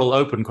general,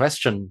 open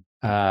question.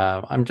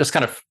 I'm just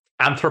kind of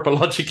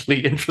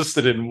anthropologically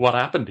interested in what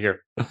happened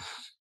here.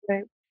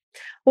 Right.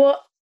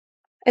 Well,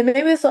 and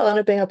maybe this will end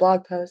up being a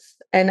blog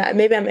post, and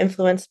maybe I'm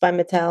influenced by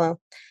Metallo,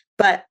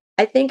 but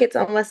I think it's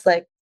almost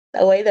like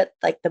the way that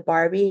like the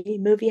Barbie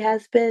movie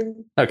has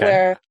been, Okay.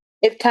 where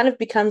it kind of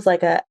becomes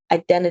like a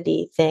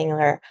identity thing,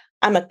 where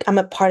I'm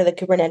a part of the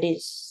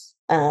Kubernetes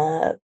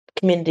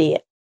community.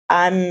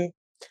 I'm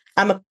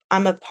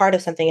I'm a part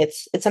of something.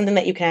 It's something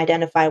that you can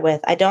identify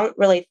with. I don't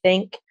really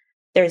think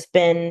there's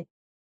been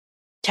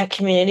tech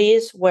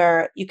communities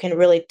where you can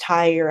really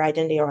tie your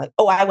identity, or like,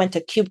 oh, I went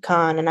to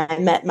KubeCon and I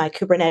met my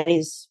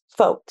Kubernetes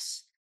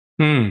folks.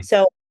 Hmm.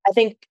 So I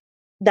think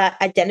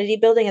that identity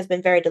building has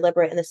been very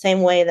deliberate in the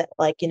same way that,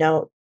 like,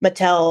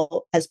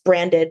 Mattel has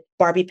branded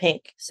Barbie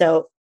pink.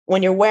 So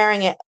when you're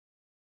wearing it,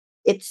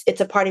 it's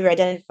a part of your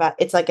identity.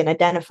 It's like an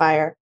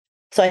identifier.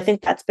 So I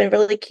think that's been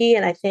really key.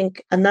 And I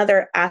think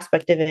another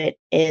aspect of it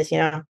is,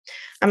 I'm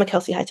a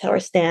Kelsey Hightower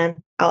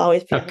stan. I'll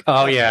always be.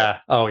 Oh yeah.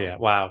 Oh yeah.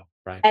 Wow.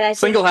 Right. And I think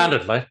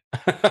Single-handedly.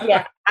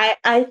 yeah,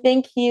 I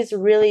think he's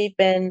really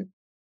been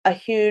a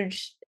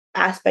huge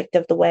aspect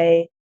of the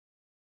way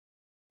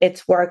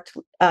it's worked.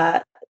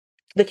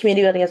 The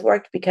community building has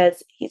worked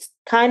because he's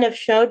kind of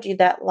showed you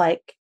that,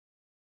 like,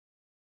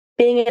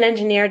 being an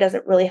engineer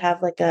doesn't really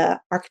have like a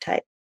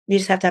archetype. You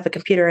just have to have a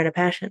computer and a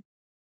passion.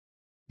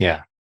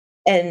 Yeah.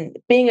 And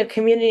being a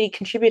community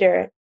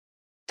contributor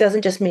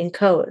doesn't just mean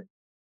code.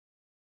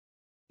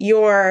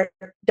 Your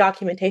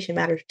documentation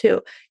matters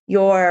too.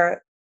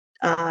 Your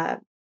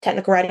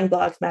technical writing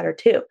blogs matter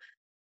too.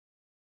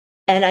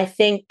 And I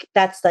think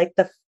that's like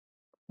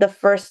the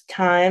first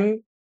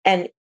time.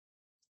 And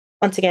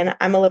once again,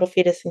 I'm a little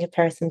fetus in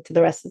comparison to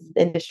the rest of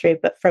the industry,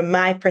 but from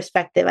my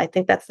perspective, I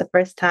think that's the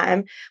first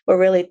time we're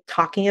really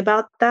talking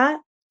about that.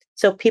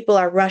 So people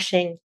are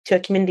rushing to a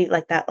community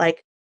like that.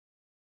 Like,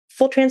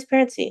 full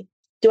transparency.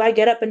 Do I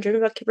get up and dream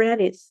about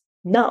Kubernetes?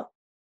 No.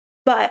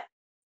 But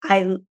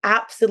I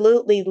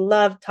absolutely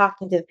love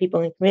talking to the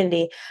people in the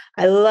community.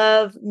 I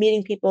love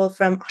meeting people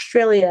from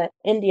Australia,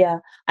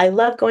 India. I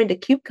love going to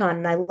KubeCon,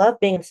 and I love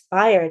being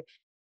inspired.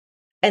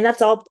 And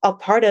that's all a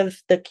part of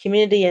the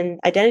community and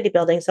identity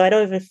building. So I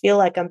don't even feel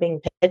like I'm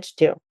being pitched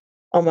to,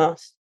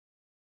 almost.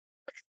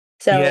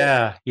 So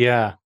Yeah.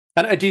 Yeah.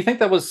 And do you think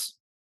that was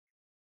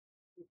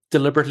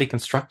deliberately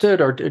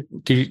constructed, or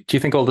do you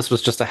think all this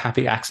was just a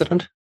happy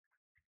accident?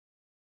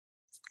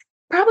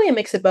 probably a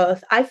mix of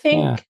both. I Yeah.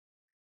 think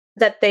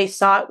that they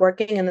saw it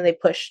working and then they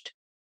pushed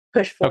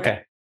for it.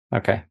 Okay.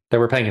 Okay. They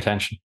were paying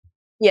attention.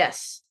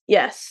 Yes,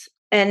 yes.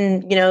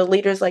 And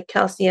leaders like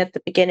Kelsey at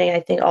the beginning, I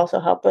think, also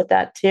helped with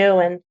that too.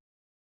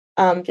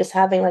 And just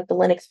having like the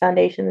Linux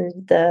Foundation,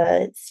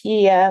 the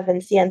CEF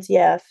and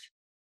CNCF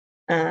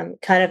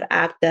kind of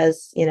act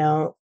as,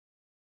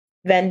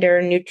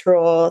 vendor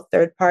neutral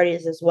third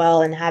parties as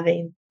well, and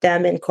having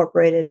them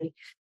incorporated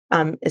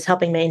is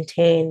helping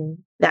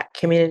maintain that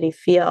community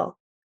feel.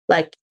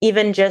 Like,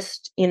 even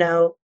just,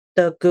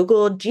 the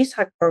Google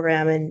GSOC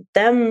program and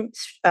them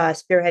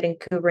spearheading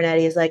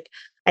Kubernetes. Like,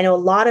 I know a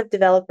lot of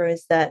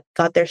developers that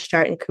got their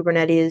start in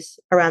Kubernetes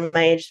around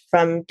my age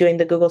from doing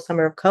the Google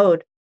Summer of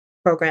Code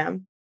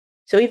program.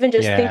 So even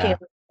just thinking, Yeah.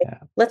 Yeah.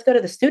 let's go to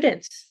the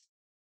students.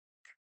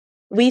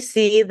 We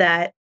see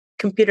that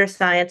computer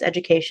science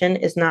education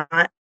is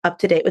not up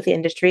to date with the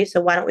industry.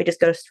 So why don't we just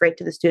go straight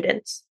to the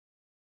students?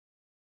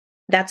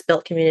 That's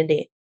built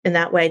community in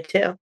that way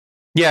too.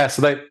 Yeah.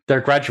 So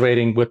they're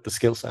graduating with the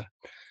skill set.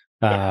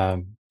 Yeah.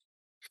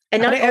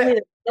 And not only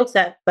the skill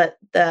set, but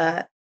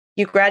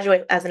you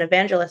graduate as an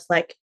evangelist.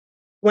 Like,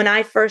 when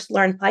I first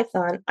learned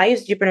Python, I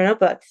used Jupyter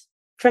notebooks.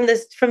 From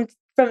this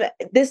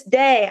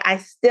day,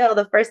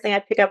 the first thing I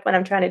pick up when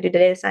I'm trying to do the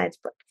data science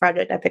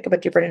project, I pick up a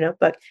Jupyter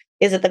notebook.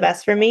 Is it the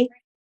best for me?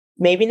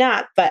 Maybe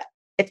not, but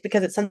it's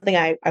because it's something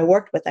I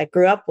worked with, I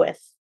grew up with.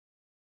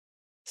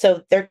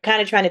 So they're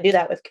kind of trying to do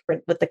that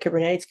with the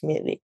Kubernetes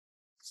community.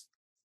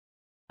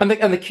 And the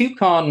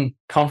KubeCon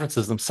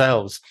conferences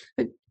themselves.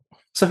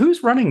 So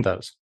who's running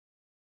those?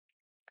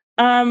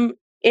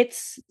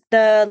 It's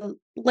the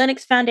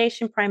Linux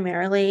Foundation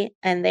primarily,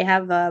 and they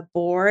have a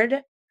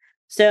board.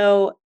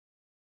 So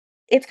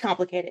it's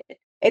complicated.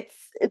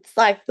 It's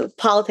like the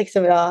politics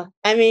of it all.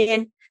 I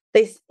mean,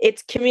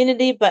 it's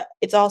community, but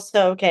it's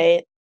also,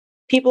 okay,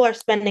 people are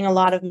spending a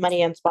lot of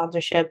money on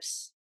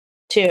sponsorships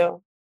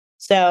too.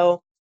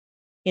 So,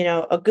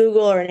 a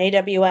Google or an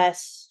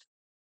AWS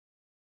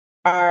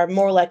are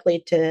more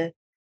likely to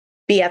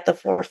be at the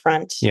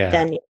forefront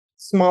than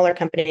smaller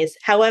companies.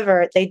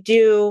 However, they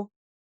do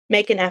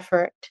make an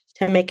effort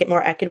to make it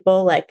more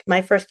equitable. Like,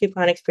 my first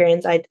KubeCon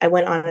experience, I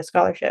went on a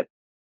scholarship.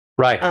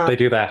 Right, they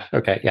do that.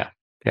 Okay, yeah.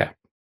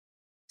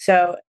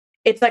 So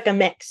it's like a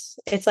mix.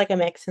 It's like a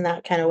mix in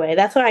that kind of way.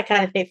 That's why I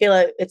kind of feel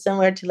like it's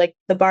similar to like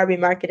the Barbie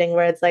marketing,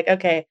 where it's like,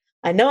 okay,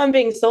 I know I'm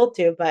being sold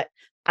to, but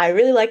I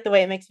really like the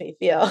way it makes me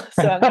feel.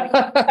 So I'm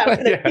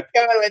gonna keep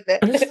going with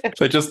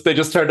it. They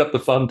just turned up the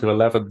fun to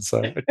 11,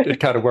 so it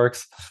kind of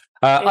works.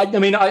 I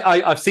mean,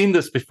 I've seen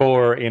this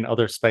before in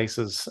other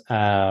spaces.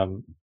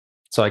 So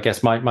I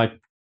guess my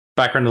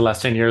background in the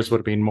last 10 years would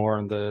have been more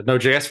in the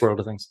Node.js world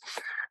of things.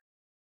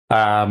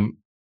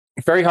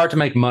 Very hard to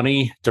make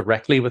money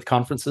directly with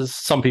conferences.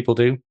 Some people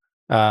do,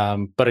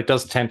 but it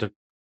does tend to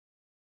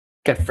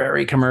get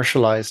very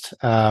commercialized.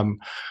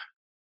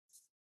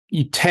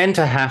 you tend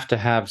to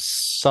have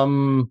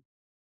some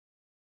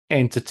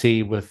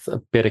entity with a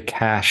bit of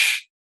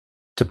cash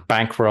to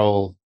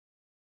bankroll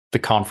the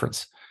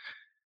conference.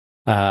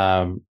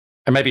 And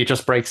maybe it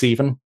just breaks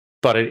even,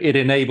 but it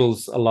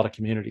enables a lot of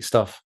community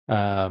stuff.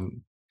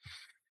 And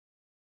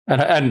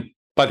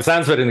by the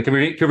sounds of it, in the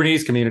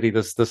Kubernetes community,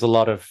 there's a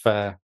lot of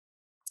there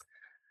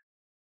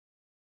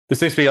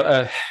seems to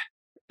be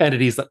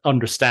entities that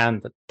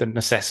understand the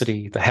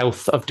necessity, the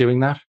health of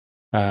doing that,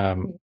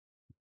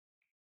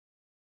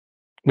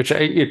 which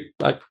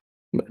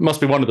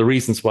must be one of the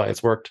reasons why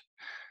it's worked.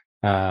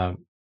 Yeah,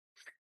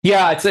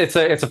 it's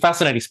a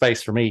fascinating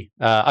space for me.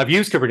 I've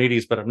used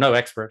Kubernetes, but I'm no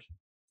expert.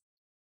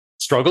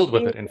 Struggled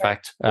with it, in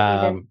fact.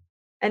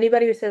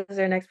 Anybody who says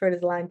they're an expert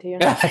is lying to you.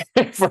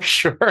 For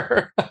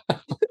sure.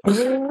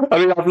 I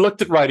mean, I've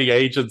looked at writing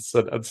agents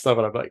and stuff,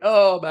 and I'm like,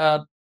 oh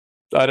man,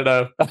 I don't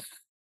know.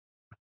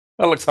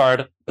 That looks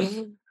hard.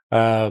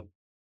 But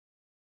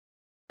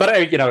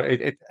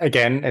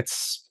again,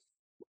 it's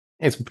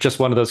just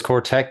one of those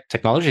core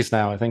technologies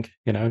now. I think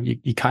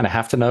you kind of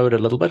have to know it a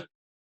little bit.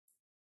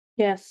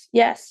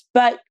 Yes,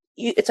 but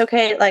it's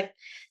okay. Like,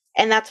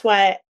 and that's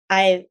why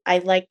I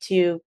like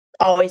to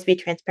always be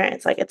transparent.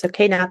 It's like, it's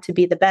okay not to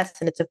be the best,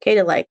 and it's okay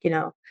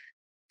to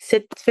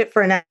sit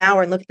for an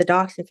hour and look at the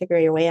docs and figure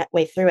your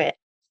way through it.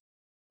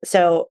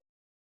 So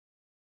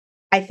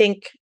I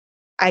think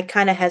I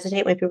kind of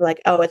hesitate when people are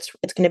like, oh, it's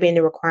going to be a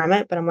new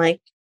requirement, but I'm like,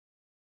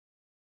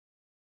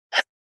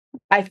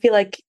 I feel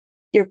like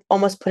you're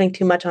almost putting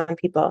too much on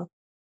people.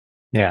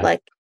 Yeah.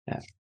 Like,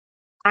 yeah.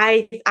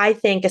 I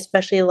think,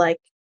 especially like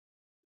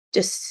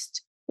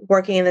just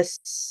working in this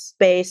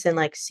space and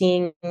like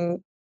seeing,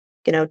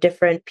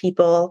 different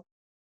people,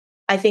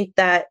 I think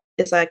that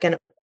is like a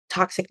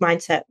toxic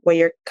mindset where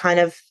you're kind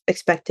of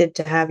expected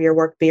to have your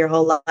work be your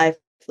whole life.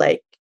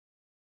 Like,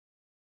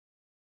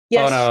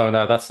 yes. Oh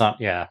no, that's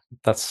not. Yeah,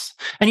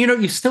 and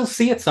you still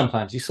see it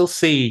sometimes. You still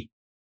see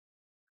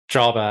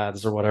job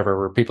ads or whatever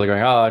where people are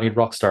going, "Oh, I need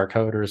rockstar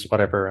coders,"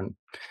 whatever, and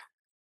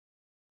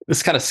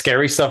this kind of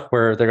scary stuff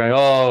where they're going,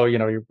 "Oh,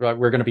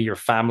 we're going to be your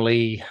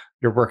family.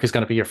 Your work is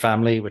going to be your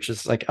family," which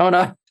is like, "Oh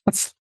no,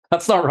 that's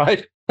not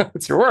right.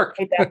 It's your work."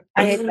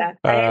 I hate that.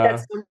 I hate that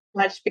so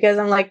much because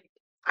I'm like,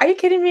 are you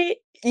kidding me?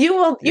 You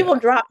will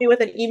drop me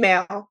with an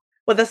email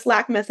with a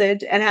Slack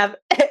message and have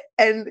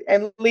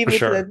and leave me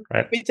to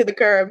the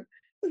curb.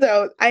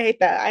 So I hate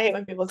that. I hate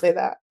when people say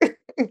that.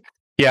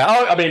 Yeah,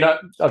 I mean,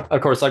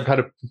 of course, I'm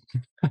kind of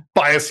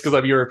biased because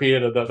I'm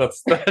European, and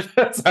that's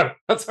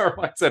our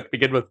mindset to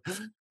begin with.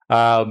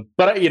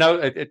 But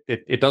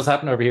it does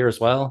happen over here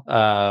as well.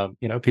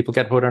 People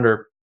get put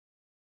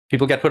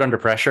under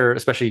pressure,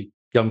 especially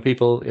young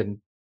people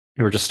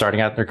who are just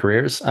starting out in their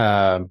careers.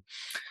 I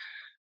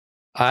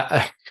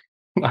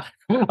know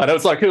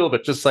it's not cool,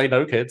 but just say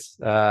no, kids,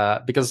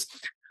 because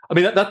I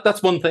mean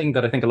that's one thing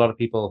that I think a lot of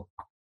people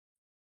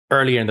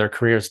early in their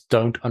careers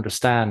don't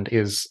understand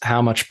is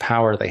how much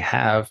power they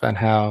have and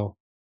how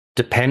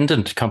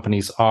dependent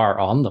companies are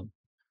on them.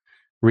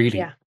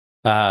 Really,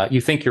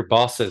 you think your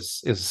boss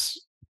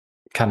is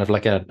kind of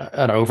like an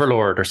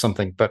overlord or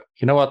something, but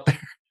you know what?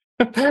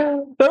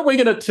 They're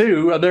winging it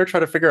too, and they're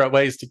trying to figure out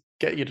ways to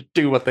get you to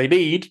do what they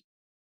need,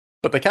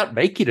 but they can't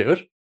make you do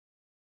it.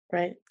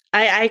 Right.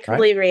 I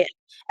completely agree.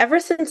 Ever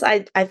since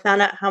I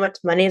found out how much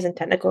money is in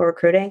technical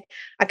recruiting,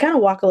 I kind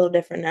of walk a little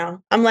different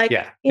now. I'm like,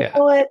 you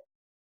know what?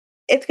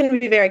 It's going to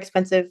be very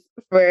expensive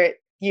for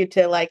you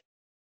to like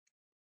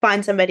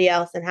find somebody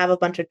else and have a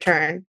bunch of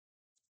churn.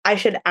 I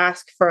should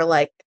ask for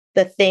like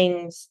the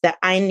things that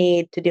I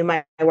need to do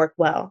my work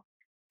well,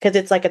 because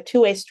it's like a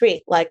two-way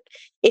street. Like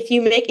if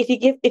you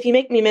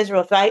make me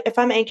miserable, if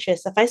I'm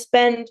anxious, if I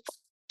spend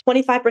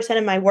 25%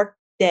 of my work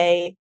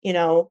day,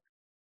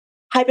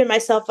 hyping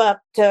myself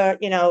up to,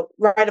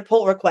 write a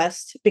pull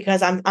request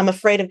because I'm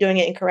afraid of doing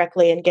it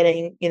incorrectly and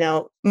getting,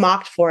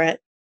 mocked for it.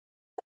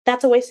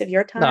 That's a waste of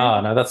your time.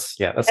 No, that's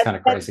kind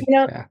of crazy.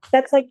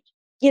 That's like,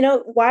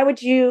 why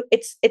would you?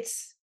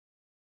 It's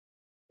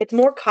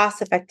more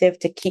cost effective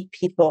to keep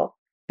people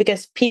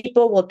because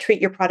people will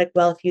treat your product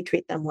well if you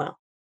treat them well.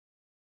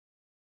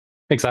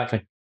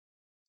 Exactly.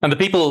 And the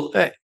people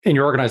in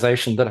your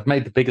organization that have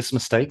made the biggest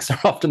mistakes are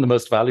often the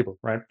most valuable,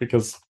 right?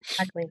 Because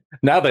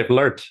now they've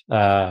learned.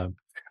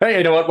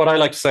 You know what I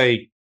like to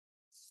say,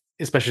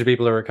 especially to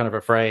people who are kind of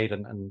afraid,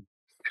 and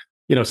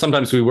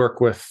sometimes we work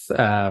with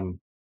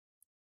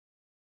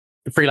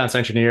freelance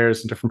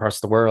engineers in different parts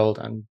of the world,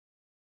 and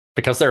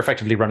because they're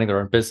effectively running their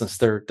own business,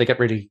 they get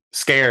really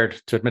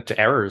scared to admit to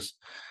errors.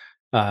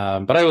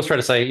 But I always try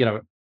to say,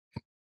 the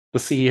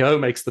CEO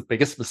makes the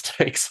biggest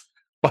mistakes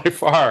by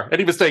far.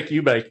 Any mistake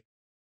you make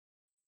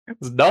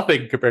is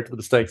nothing compared to the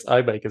mistakes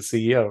I make as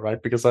CEO,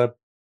 right? Because I'm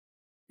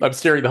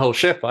steering the whole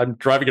ship. I'm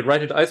driving it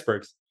right into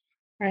icebergs.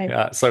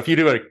 Right. So if you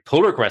do a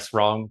pull request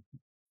wrong,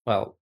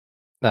 well,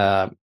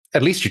 at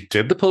least you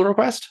did the pull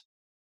request.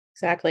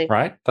 Exactly.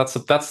 Right. That's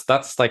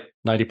like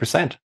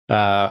 90%.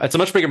 It's a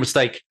much bigger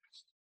mistake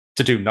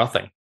to do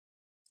nothing.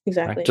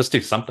 Exactly. Right? Just do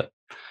something.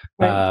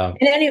 Right.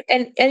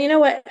 And you know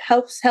what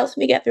helps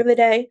me get through the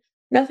day?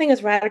 nothing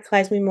has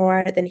radicalized me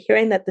more than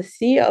hearing that the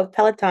CEO of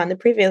Peloton, the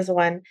previous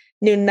one,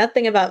 knew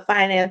nothing about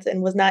finance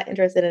and was not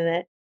interested in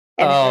it,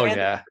 and Oh, ran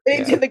yeah.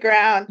 it to the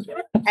ground,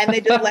 and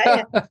they just let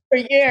him for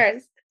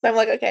years. So I'm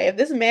like, okay, if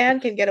this man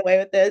can get away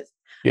with this,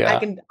 Yeah.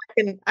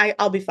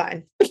 I'll be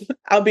fine.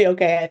 I'll be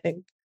okay, I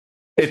think.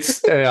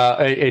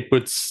 It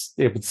would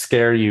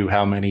scare you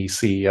how many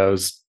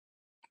CEOs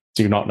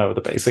do not know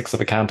the basics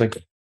of accounting.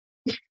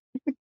 If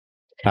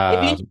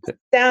you sit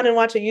down and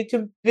watch a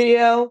YouTube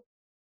video,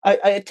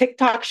 a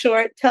TikTok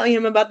short telling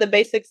him about the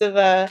basics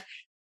of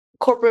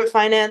corporate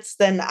finance,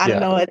 then I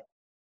don't know it.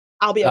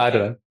 I'll be okay. I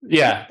don't know.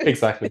 Yeah,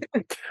 exactly.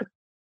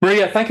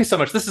 Maria, thank you so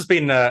much. This has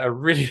been a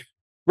really,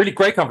 really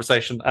great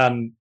conversation,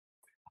 and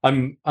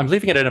I'm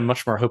leaving it in a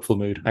much more hopeful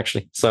mood,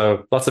 actually.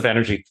 So lots of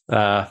energy.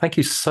 Thank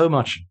you so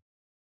much.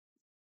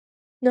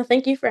 No,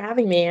 thank you for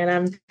having me,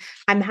 and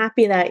I'm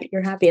happy that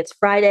you're happy. It's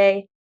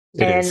Friday,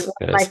 and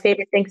one of my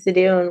favorite things to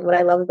do, and what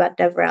I love about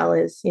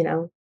DevRel is,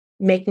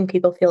 making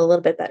people feel a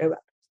little bit better about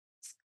it.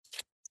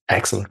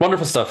 Excellent.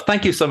 Wonderful stuff.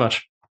 Thank you so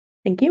much.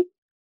 Thank you.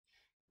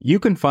 You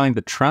can find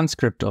the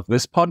transcript of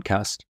this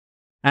podcast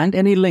and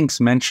any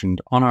links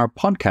mentioned on our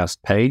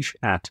podcast page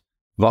at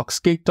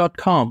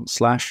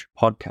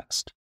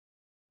voxgeek.com/podcast.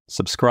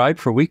 Subscribe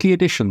for weekly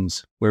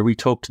editions where we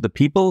talk to the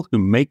people who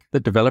make the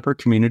developer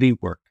community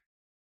work.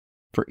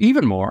 For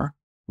even more,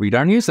 read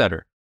our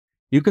newsletter.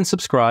 You can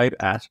subscribe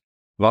at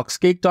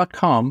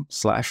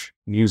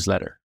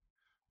voxgeek.com/newsletter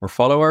or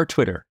follow our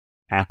Twitter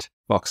at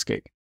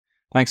voxgeek.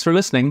 Thanks for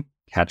listening.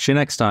 Catch you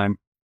next time.